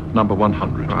locker number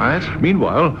 100. Right.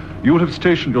 Meanwhile, you'll have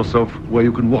stationed yourself where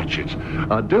you can watch it.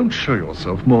 Don't show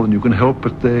yourself more than you can help,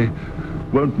 but they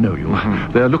won't know you.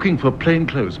 They're looking for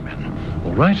plainclothesmen.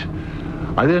 All right?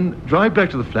 I then drive back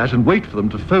to the flat and wait for them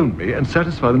to phone me and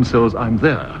satisfy themselves I'm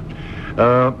there.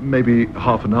 Maybe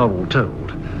half an hour all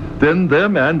told. Then their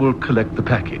man will collect the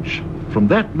package. From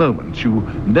that moment, you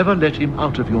never let him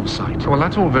out of your sight. Well,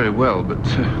 that's all very well, but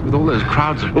with all those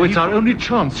crowds of people... Oh, it's our only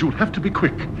chance. You'll have to be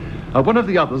quick. One of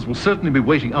the others will certainly be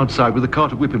waiting outside with a car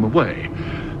to whip him away.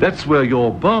 That's where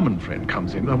your barman friend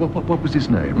comes in. What was his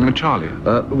name? Charlie.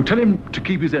 Well, tell him to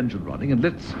keep his engine running, and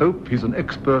let's hope he's an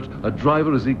expert, a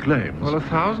driver as he claims. Well,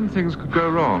 1,000 things could go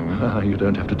wrong. You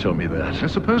don't have to tell me that.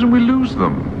 Supposing we lose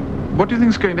them. What do you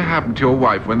think's going to happen to your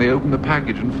wife when they open the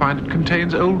package and find it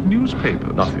contains old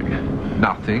newspapers? Nothing.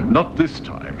 Nothing? Not this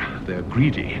time. They're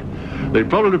greedy. They'd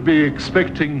probably be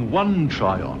expecting one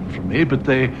try-on from me, but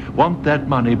they want that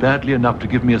money badly enough to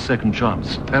give me a second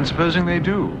chance. And supposing they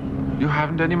do? You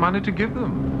haven't any money to give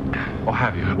them. Or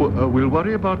have you? Well, we'll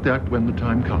worry about that when the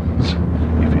time comes.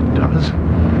 If it does.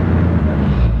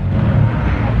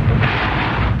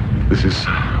 This is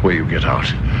where you get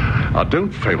out. Now,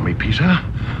 don't fail me, Peter.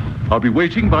 I'll be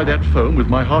waiting by that phone with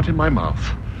my heart in my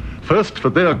mouth. First for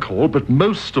their call, but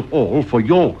most of all for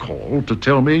your call to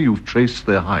tell me you've traced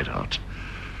their hideout.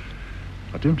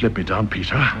 Now, don't let me down,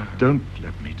 Peter. Don't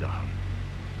let me down.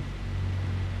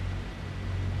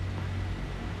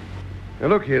 Now,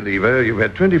 look here, Lever. You've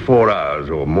had 24 hours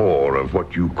or more of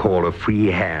what you call a free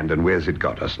hand, and where's it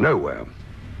got us? Nowhere.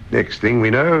 Next thing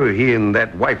we know, he and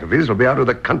that wife of his will be out of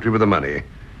the country with the money.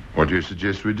 What do you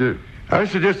suggest we do? I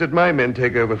suggest that my men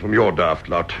take over from your daft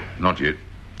lot. Not yet.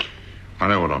 I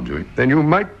know what I'm doing. Then you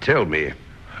might tell me.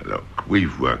 Look,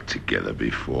 we've worked together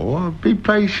before. Be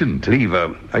patient.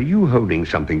 Lever, are you holding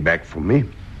something back from me?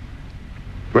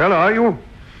 Well, are you?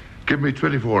 Give me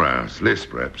 24 hours, less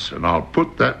perhaps, and I'll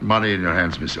put that money in your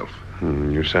hands myself.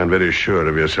 You sound very sure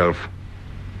of yourself.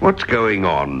 What's going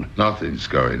on? Nothing's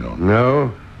going on.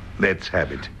 No? Let's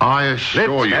have it. I assure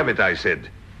you... Let's have it, I said.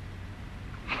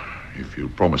 If you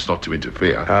promise not to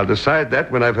interfere. I'll decide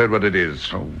that when I've heard what it is.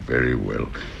 Oh, very well.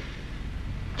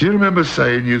 Do you remember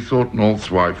saying you thought North's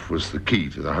wife was the key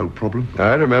to the whole problem?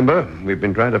 I remember. We've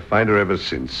been trying to find her ever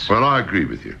since. Well, I agree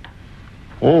with you.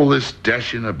 All this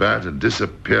dashing about and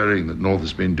disappearing that North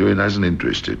has been doing hasn't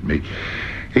interested me.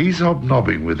 He's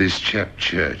hobnobbing with this chap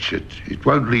Church. It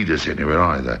won't lead us anywhere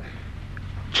either.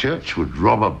 Church would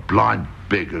rob a blind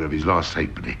beggar of his last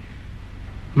halfpenny.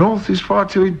 North is far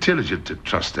too intelligent to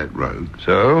trust that rogue.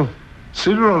 So?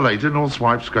 Sooner or later, North's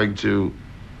wife's going to,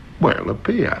 well,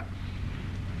 appear.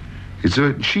 It's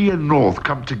when she and North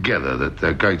come together that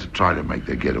they're going to try to make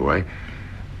their getaway.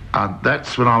 And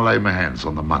that's when I'll lay my hands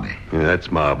on the money. Yeah, that's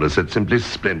marvelous. That's simply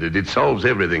splendid. It solves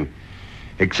everything.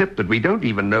 Except that we don't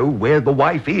even know where the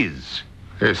wife is.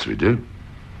 Yes, we do.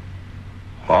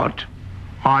 What?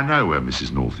 I know where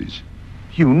Mrs. North is.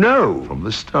 You know? From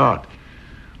the start.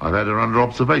 I've had her under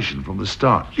observation from the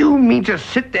start. You mean to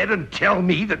sit there and tell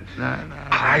me that... No.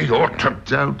 I ought to...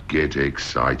 Don't get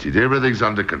excited. Everything's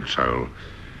under control.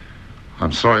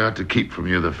 I'm sorry I had to keep from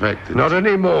you the fact that... Not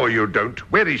anymore, you don't.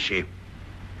 Where is she?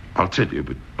 I'll tell you,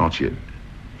 but not yet.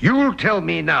 You'll tell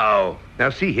me now. Now,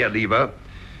 see here, Lever.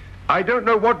 I don't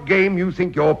know what game you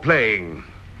think you're playing,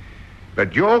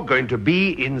 but you're going to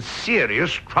be in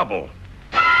serious trouble.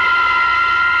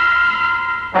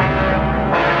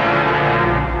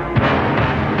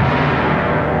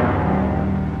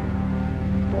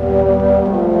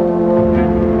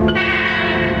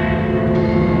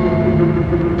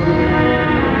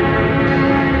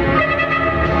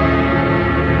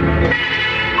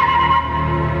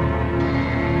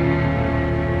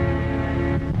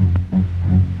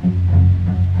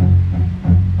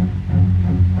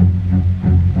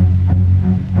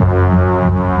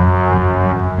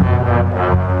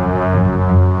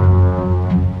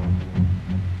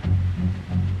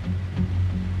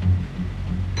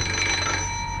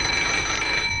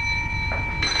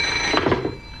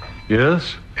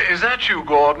 Yes? Is that you,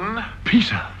 Gordon?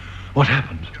 Peter, what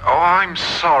happened? Oh, I'm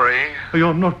sorry.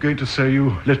 You're not going to say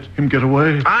you let him get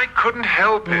away? I couldn't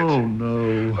help it. Oh,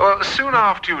 no. Well, soon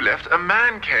after you left, a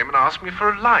man came and asked me for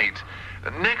a light.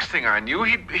 The next thing I knew,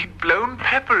 he'd blown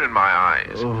pepper in my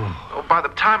eyes. Oh. By the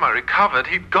time I recovered,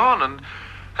 he'd gone,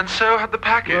 and so had the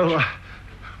package. Well,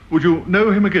 would you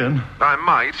know him again? I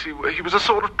might. He was a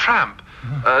sort of tramp,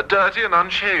 dirty and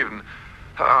unshaven.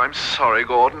 I'm sorry,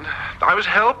 Gordon. I was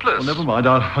helpless. Well, never mind.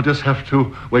 I'll just have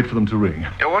to wait for them to ring.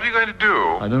 What are you going to do?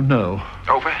 I don't know.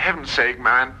 Oh, for heaven's sake,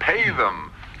 man, pay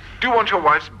them. Do you want your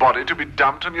wife's body to be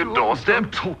dumped on your doorstep?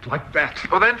 Don't talk like that.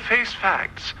 Well, then face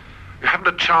facts. You haven't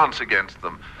a chance against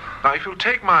them. Now, if you'll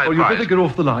take my advice... Oh, you better get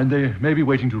off the line. They may be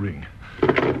waiting to ring.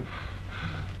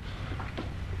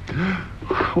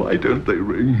 Why don't they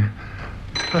ring?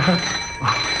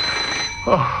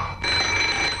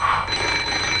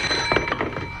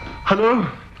 Hello?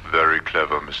 Very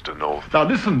clever, Mr. North. Now,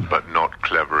 listen. But not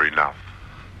clever enough.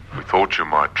 We thought you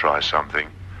might try something.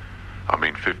 I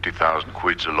mean, 50,000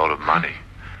 quid's a lot of money.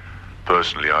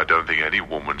 Personally, I don't think any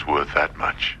woman's worth that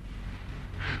much.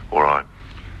 All right.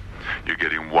 You're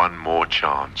getting one more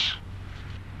chance.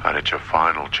 And it's your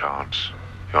final chance.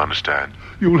 You understand?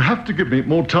 You'll have to give me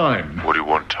more time. What do you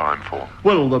want time for?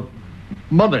 Well, the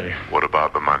money. What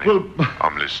about the money? Well,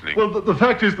 I'm listening. Well, the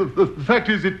fact is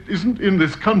it isn't in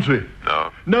this country.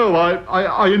 No? No,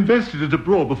 I invested it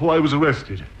abroad before I was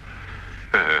arrested.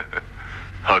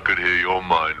 I could hear your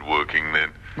mind working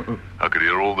then. I could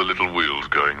hear all the little wheels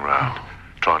going round,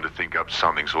 trying to think up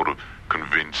something sort of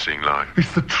convincing like...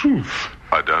 It's the truth.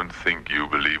 I don't think you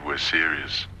believe we're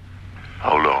serious.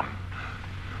 Hold on.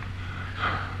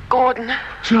 Gordon.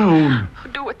 Joan.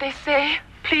 Do what they say.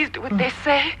 Please do what they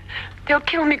say. They'll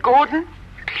kill me, Gordon.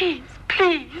 Please,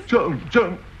 please.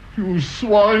 Joan, you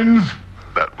swines.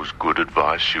 That was good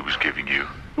advice she was giving you.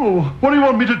 Oh, what do you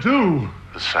want me to do?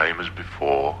 The same as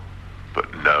before,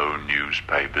 but no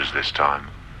newspapers this time.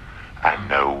 And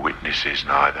no witnesses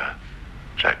neither.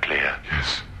 Is that clear?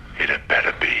 Yes. It had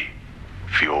better be.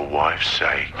 For your wife's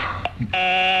sake.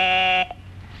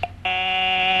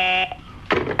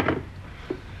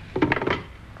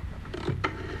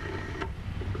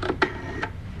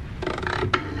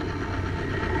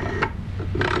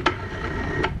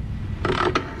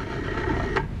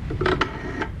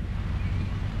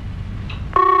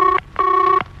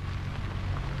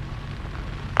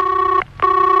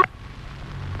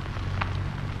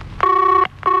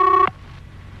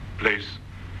 Please.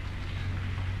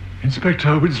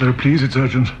 Inspector Winslow, please, it's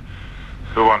urgent.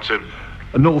 Who wants him?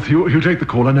 North, he'll take the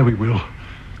call. I know he will.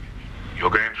 You're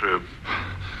going through.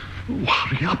 Oh,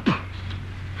 hurry up.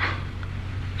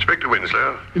 Inspector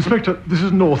Winslow. Inspector, this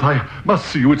is North. I must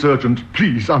see you. It's urgent.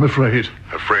 Please, I'm afraid.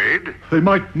 Afraid? They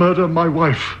might murder my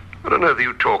wife. What on earth are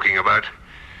you talking about?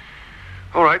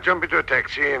 All right, jump into a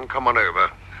taxi and come on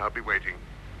over. I'll be waiting.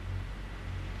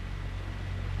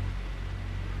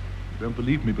 You don't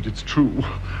believe me, but it's true.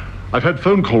 I've had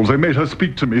phone calls. They made her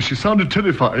speak to me. She sounded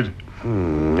terrified.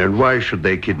 And why should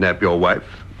they kidnap your wife?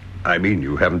 I mean,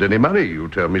 you haven't any money. You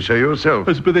tell me so yourself.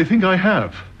 Yes, but they think I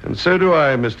have. And so do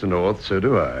I, Mr. North, so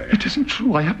do I. It isn't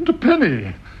true. I haven't a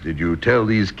penny. Did you tell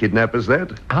these kidnappers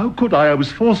that? How could I? I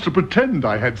was forced to pretend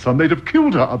I had some. They'd have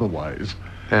killed her otherwise.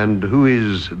 And who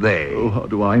is they? Oh, how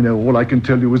do I know? All I can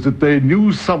tell you is that they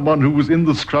knew someone who was in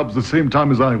the scrubs the same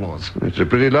time as I was. It's a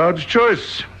pretty large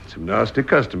choice. Some nasty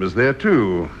customers there,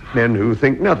 too. Men who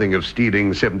think nothing of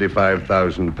stealing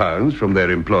 £75,000 from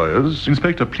their employers.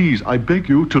 Inspector, please, I beg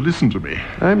you to listen to me.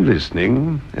 I'm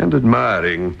listening and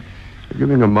admiring. You're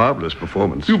giving a marvelous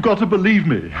performance. You've got to believe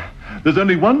me. There's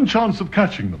only one chance of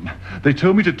catching them. They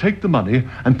told me to take the money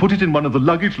and put it in one of the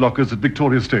luggage lockers at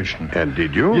Victoria Station. And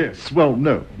did you? Yes. Well,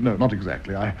 no, not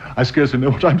exactly. I scarcely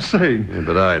know what I'm saying. Yeah,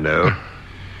 but I know.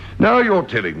 Now you're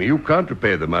telling me you can't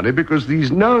repay the money because these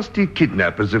nasty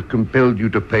kidnappers have compelled you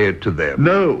to pay it to them.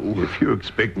 No. If you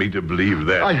expect me to believe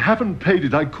that... I haven't paid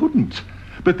it. I couldn't.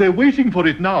 But they're waiting for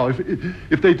it now.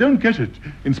 If they don't get it,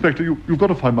 Inspector, you've got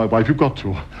to find my wife. You've got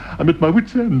to. I'm at my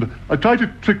wit's end. I tried to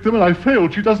trick them and I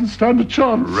failed. She doesn't stand a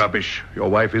chance. Rubbish. Your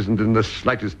wife isn't in the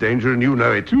slightest danger and you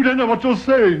know it. You don't know what you're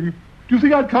saying. Do you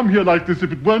think I'd come here like this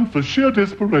if it weren't for sheer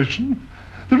desperation?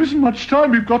 There isn't much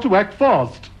time. We've got to act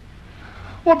fast.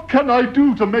 What can I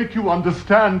do to make you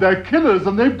understand they're killers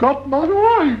and they've got my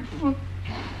wife?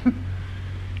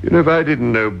 You know, if I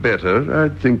didn't know better,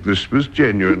 I'd think this was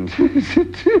genuine.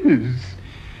 It is.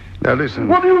 Now, listen.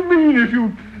 What do you mean if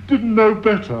you didn't know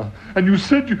better? And you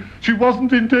said she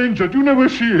wasn't in danger. Do you know where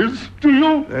she is? Do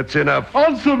you? That's enough.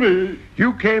 Answer me.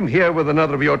 You came here with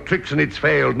another of your tricks and it's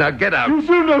failed. Now, get out. You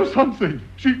do know something.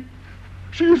 She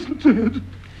isn't dead.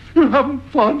 You haven't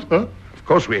found her. Of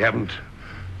course we haven't.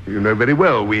 You know very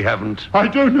well we haven't. I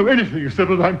don't know anything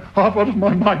except that I'm half out of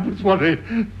my mind with worry.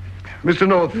 Mr.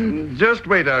 North, just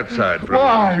wait outside for a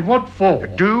Why? minute. What for?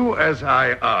 Do as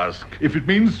I ask. If it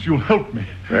means you'll help me.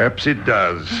 Perhaps it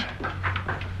does.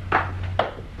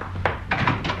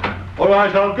 All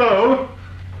right, I'll go.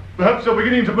 Perhaps you're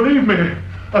beginning to believe me.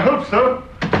 I hope so.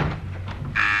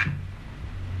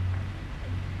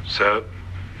 So?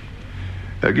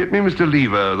 Get me Mr.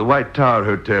 Lever, the White Tower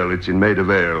Hotel. It's in Maida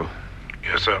Vale.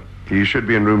 Yes, sir. He should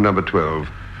be in room number 12.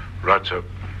 Right, sir.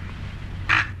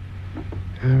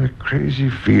 I have a crazy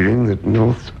feeling that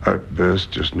North's outburst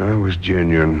just now was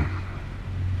genuine.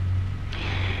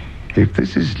 If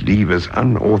this is Lever's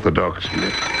unorthodox...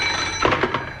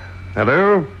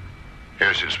 Hello?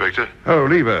 Yes, Inspector. Oh,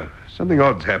 Lever. Something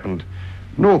odd's happened.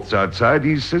 North's outside.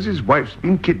 He says his wife's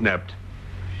been kidnapped.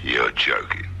 You're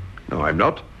joking. No, I'm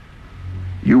not.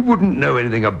 You wouldn't know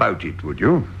anything about it, would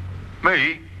you?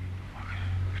 Me?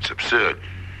 It's absurd.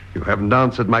 You haven't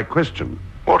answered my question.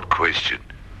 What question?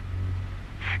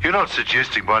 You're not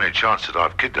suggesting by any chance that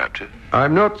I've kidnapped her?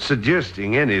 I'm not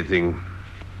suggesting anything.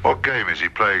 What game is he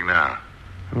playing now?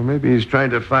 Well, maybe he's trying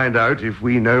to find out if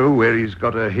we know where he's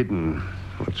got her hidden.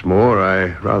 What's more, I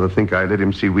rather think I let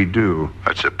him see we do.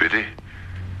 That's a pity.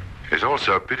 It's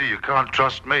also a pity you can't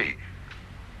trust me.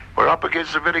 We're up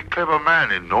against a very clever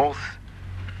man in North.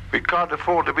 We can't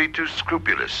afford to be too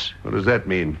scrupulous. What does that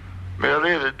mean?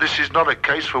 Merely that this is not a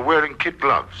case for wearing kid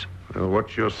gloves. Well,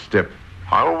 what's your step?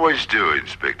 I always do,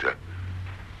 Inspector.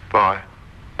 Bye.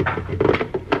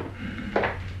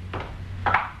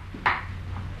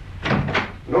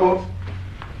 North!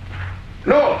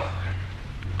 North!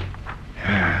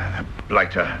 That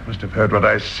blighter must have heard what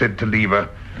I said to leave her.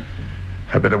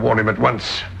 I better warn him at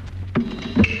once.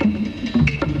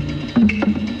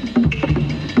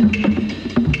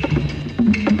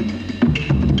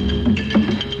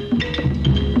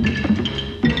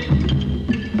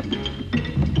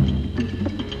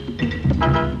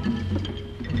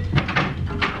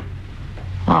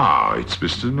 Ah, it's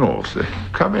Mr. North.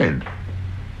 Come in.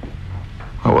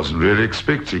 I wasn't really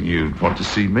expecting you'd want to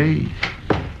see me.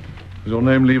 Is your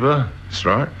name Lever? That's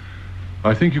right.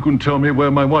 I think you can tell me where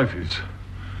my wife is.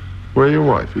 Where your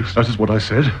wife is? That is what I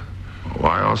said.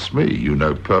 Why ask me? You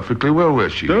know perfectly well where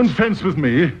she is. Don't fence with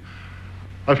me.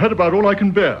 I've had about all I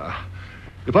can bear.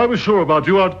 If I was sure about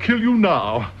you, I'd kill you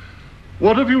now.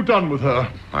 What have you done with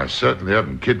her? I certainly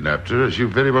haven't kidnapped her, as you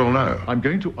very well know. I'm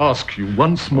going to ask you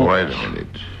once more. Wait a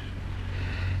minute.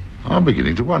 I'm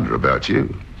beginning to wonder about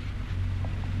you.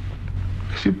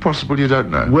 Is it possible you don't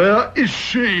know? Where is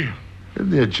she? In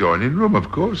the adjoining room,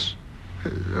 of course.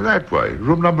 That way,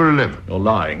 room number 11. You're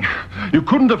lying. You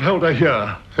couldn't have held her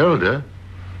here. Held her?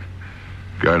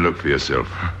 Go and look for yourself.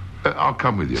 I'll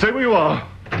come with you. Stay where you are.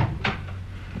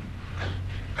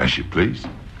 As you please.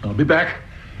 I'll be back.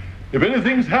 If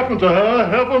anything's happened to her,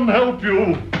 heaven help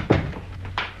you.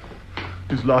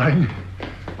 He's lying.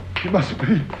 He must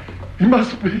be. He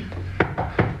must be.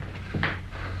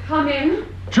 Come in.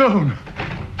 Joan.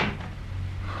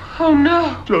 Oh,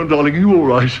 no. Joan, darling, are you all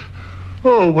right?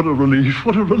 Oh, what a relief,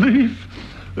 what a relief.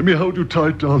 Let me hold you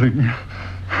tight, darling.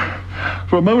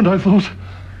 For a moment I thought,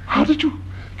 how did you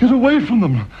get away from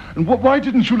them? And why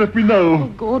didn't you let me know? Oh,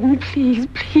 Gordon, please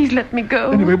let me go.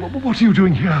 Anyway, what are you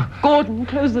doing here? Gordon,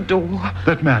 close the door.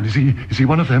 That man, is he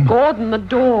one of them? Gordon, the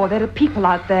door. There are people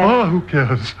out there. Oh, who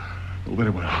cares? Oh, very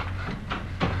well.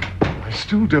 I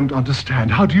still don't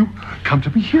understand. How do you come to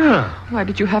be here? Why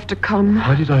did you have to come?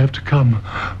 Why did I have to come?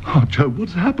 Oh, Joe,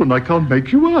 what's happened? I can't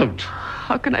make you out.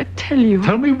 How can I tell you?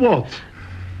 Tell me what?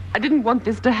 I didn't want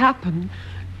this to happen.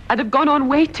 I'd have gone on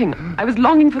waiting. I was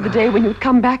longing for the day when you'd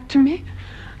come back to me.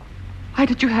 Why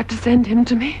did you have to send him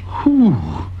to me? Who?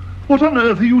 What on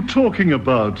earth are you talking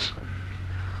about?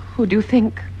 Who do you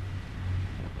think?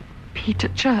 Peter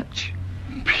Church.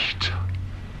 Peter?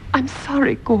 I'm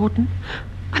sorry, Gordon.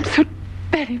 I'm so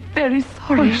very, very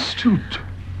sorry. I stood.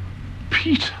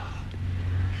 Peter.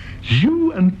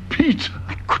 You and Peter.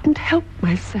 I couldn't help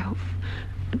myself.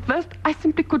 At first, I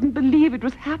simply couldn't believe it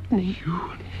was happening. You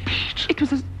and Peter. It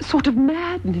was a sort of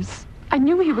madness. I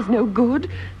knew he was no good.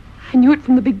 I knew it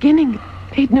from the beginning.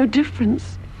 It made no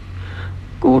difference.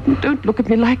 Gordon, don't look at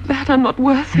me like that. I'm not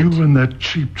worth it. You and that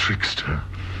cheap trickster.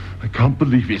 I can't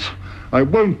believe it. I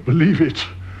won't believe it.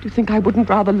 Do you think I wouldn't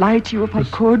rather lie to you if I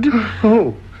could?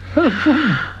 Oh,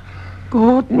 heaven.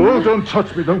 Gordon. Oh, don't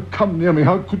touch me. Don't come near me.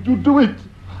 How could you do it?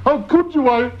 How could you?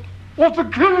 I want to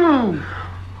kill you.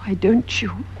 Why don't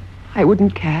you? I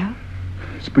wouldn't care.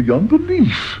 It's beyond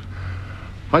belief.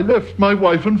 I left my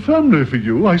wife and family for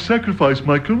you. I sacrificed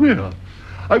my career.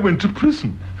 I went to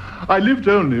prison. I lived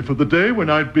only for the day when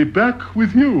I'd be back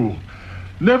with you.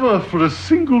 Never for a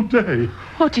single day.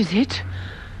 What is it?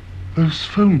 Those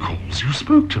phone calls. You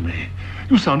spoke to me.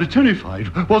 You sounded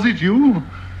terrified. Was it you?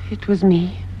 It was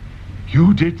me.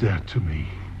 You did that to me.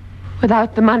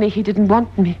 Without the money, he didn't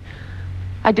want me.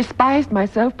 I despised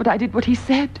myself, but I did what he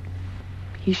said.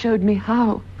 He showed me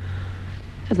how.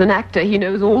 As an actor, he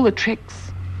knows all the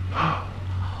tricks. Oh,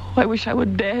 I wish I were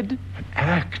dead. An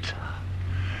actor?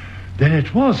 Then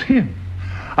it was him.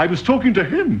 I was talking to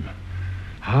him.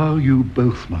 How you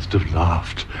both must have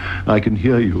laughed. I can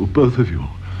hear you, both of you.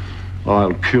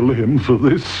 I'll kill him for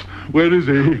this. Where is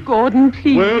he? Gordon,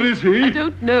 please. Where is he? I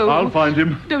don't know. I'll find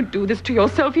him. Don't do this to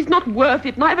yourself. He's not worth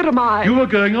it. Neither am I. You are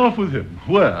going off with him.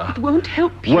 Where? It won't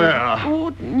help you. Where?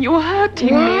 Gordon, you're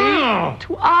hurting Where? me.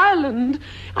 To Ireland.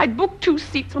 I'd booked 2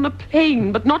 seats on a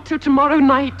plane, but not till tomorrow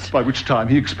night. By which time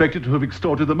he expected to have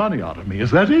extorted the money out of me.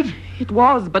 Is that it? It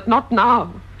was, but not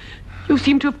now. You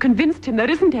seem to have convinced him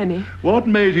there isn't any. What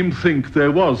made him think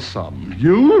there was some?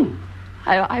 You?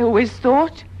 I always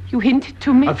thought. You hinted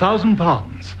to me.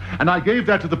 £1,000. And I gave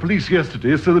that to the police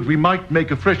yesterday so that we might make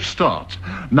a fresh start.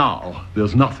 Now,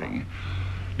 there's nothing.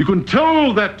 You can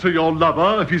tell that to your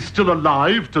lover if he's still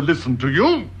alive to listen to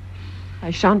you.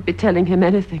 I shan't be telling him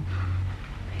anything.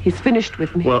 He's finished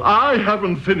with me. Well, I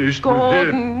haven't finished with him.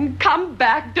 Gordon, come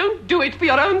back. Don't do it for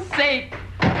your own sake.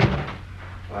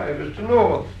 Why, Mr.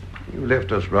 North, you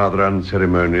left us rather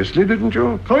unceremoniously, didn't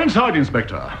you? Coincide,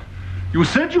 Inspector. You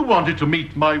said you wanted to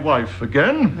meet my wife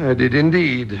again. I did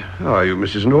indeed. How are you,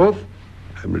 Mrs. North?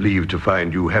 I'm relieved to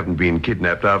find you haven't been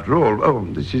kidnapped after all. Oh,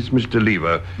 this is Mr.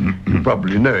 Lever. You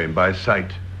probably know him by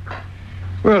sight.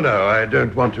 Well, no, I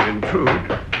don't want to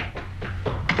intrude.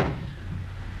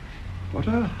 What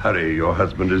a hurry your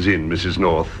husband is in, Mrs.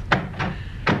 North.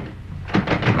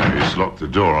 He's locked the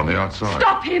door on the outside.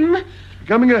 Stop him! It's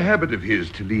becoming a habit of his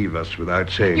to leave us without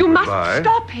saying You goodbye. must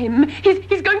stop him.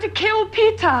 He's going to kill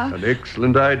Peter. An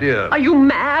excellent idea. Are you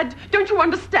mad? Don't you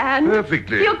understand?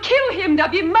 Perfectly. He'll kill him.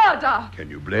 There'll be murder. Can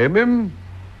you blame him?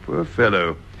 Poor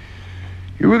fellow.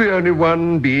 You were the only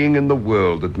one being in the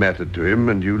world that mattered to him,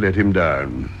 and you let him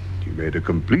down. You made a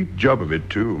complete job of it,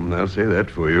 too. I'll say that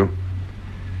for you.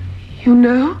 You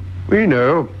know? We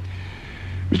know.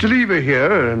 Mr. Lever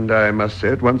here, and I must say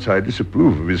at once I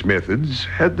disapprove of his methods,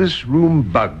 had this room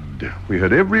bugged. We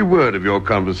heard every word of your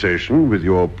conversation with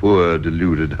your poor,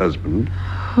 deluded husband.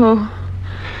 Oh.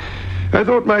 I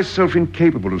thought myself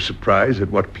incapable of surprise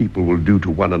at what people will do to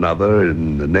one another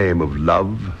in the name of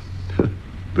love.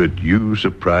 But you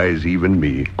surprise even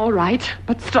me. All right,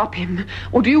 but stop him.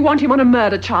 Or do you want him on a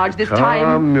murder charge this time?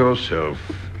 Calm yourself.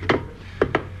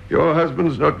 Your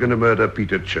husband's not going to murder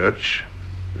Peter Church.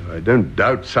 I don't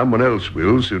doubt someone else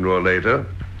will sooner or later.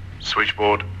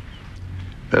 Switchboard.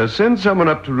 Send someone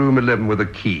up to room 11 with a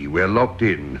key. We're locked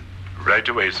in. Right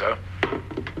away, sir.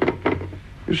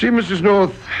 You see, Mrs.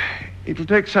 North, it'll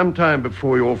take some time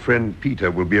before your friend Peter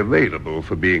will be available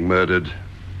for being murdered.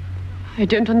 I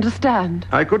don't understand.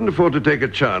 I couldn't afford to take a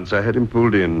chance. I had him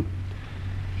pulled in.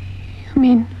 You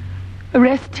mean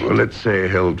arrested? Well, let's say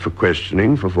held for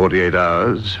questioning for 48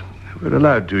 hours. We're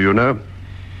allowed to, you know.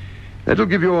 That'll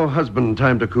give your husband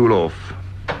time to cool off.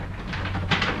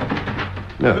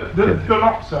 No. The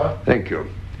lock, sir. Thank you.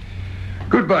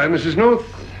 Goodbye, Mrs. North.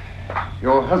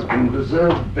 Your husband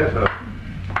deserved better.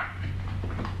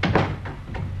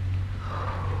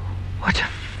 What a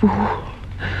fool.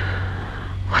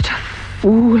 What a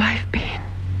fool I've been.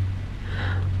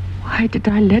 Why did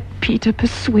I let Peter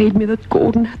persuade me that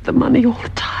Gordon had the money all the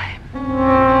time?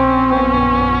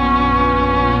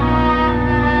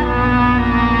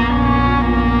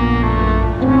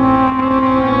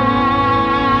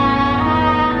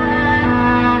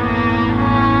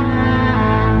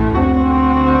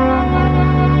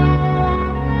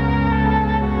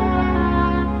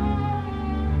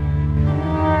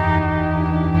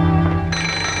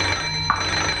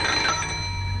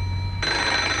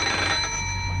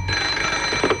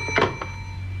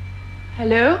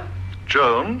 Hello?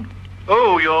 Joan?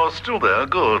 Oh, you're still there.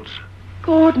 Good.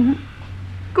 Gordon,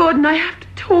 I have to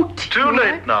talk to you. Too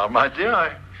late now, my dear.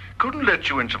 I couldn't let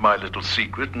you into my little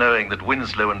secret, knowing that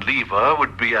Winslow and Lever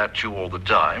would be at you all the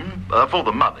time. For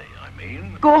the money, I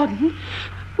mean. Gordon,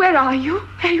 where are you?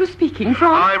 Where are you speaking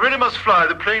from? I really must fly.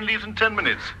 The plane leaves in 10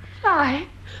 minutes. Fly?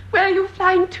 Where are you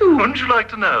flying to? Wouldn't you like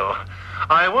to know?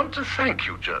 I want to thank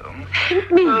you, Joan. Thank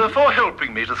me? For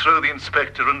helping me to throw the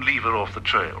inspector and Lever off the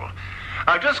trail.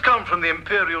 I've just come from the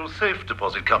Imperial Safe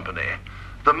Deposit Company.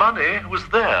 The money was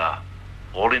there,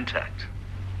 all intact.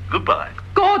 Goodbye.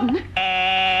 Gordon,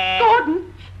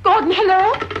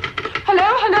 hello?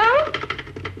 Hello?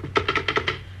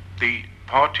 The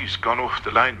party's gone off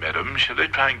the line, madam. Shall I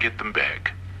try and get them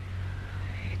back?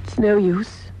 It's no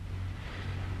use.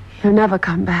 He'll never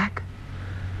come back.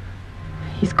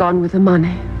 He's gone with the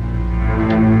money.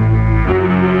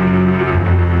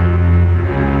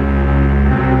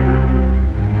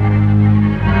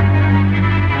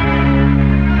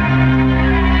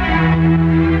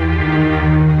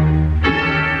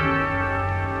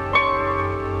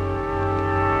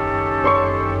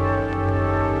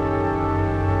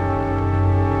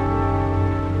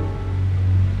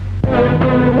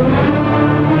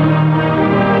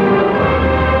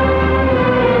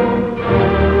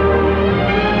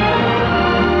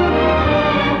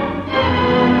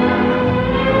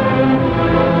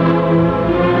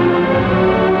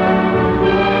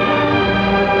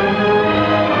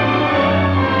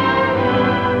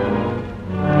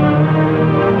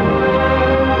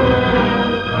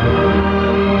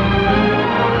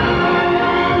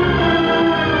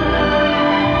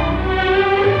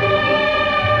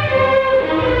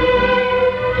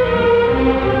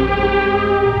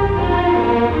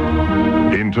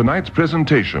 Tonight's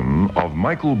presentation of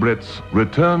Michael Brett's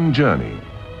Return Journey.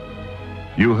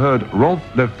 You heard Rolf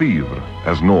Lefevre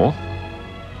as North,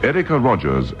 Erica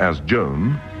Rogers as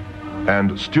Joan,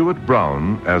 and Stuart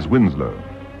Brown as Winslow.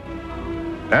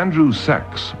 Andrew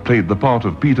Sachs played the part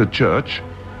of Peter Church,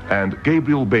 and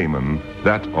Gabriel Bayman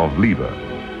that of Lever.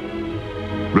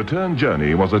 Return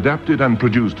Journey was adapted and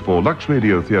produced for Lux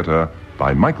Radio Theatre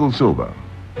by Michael Silver.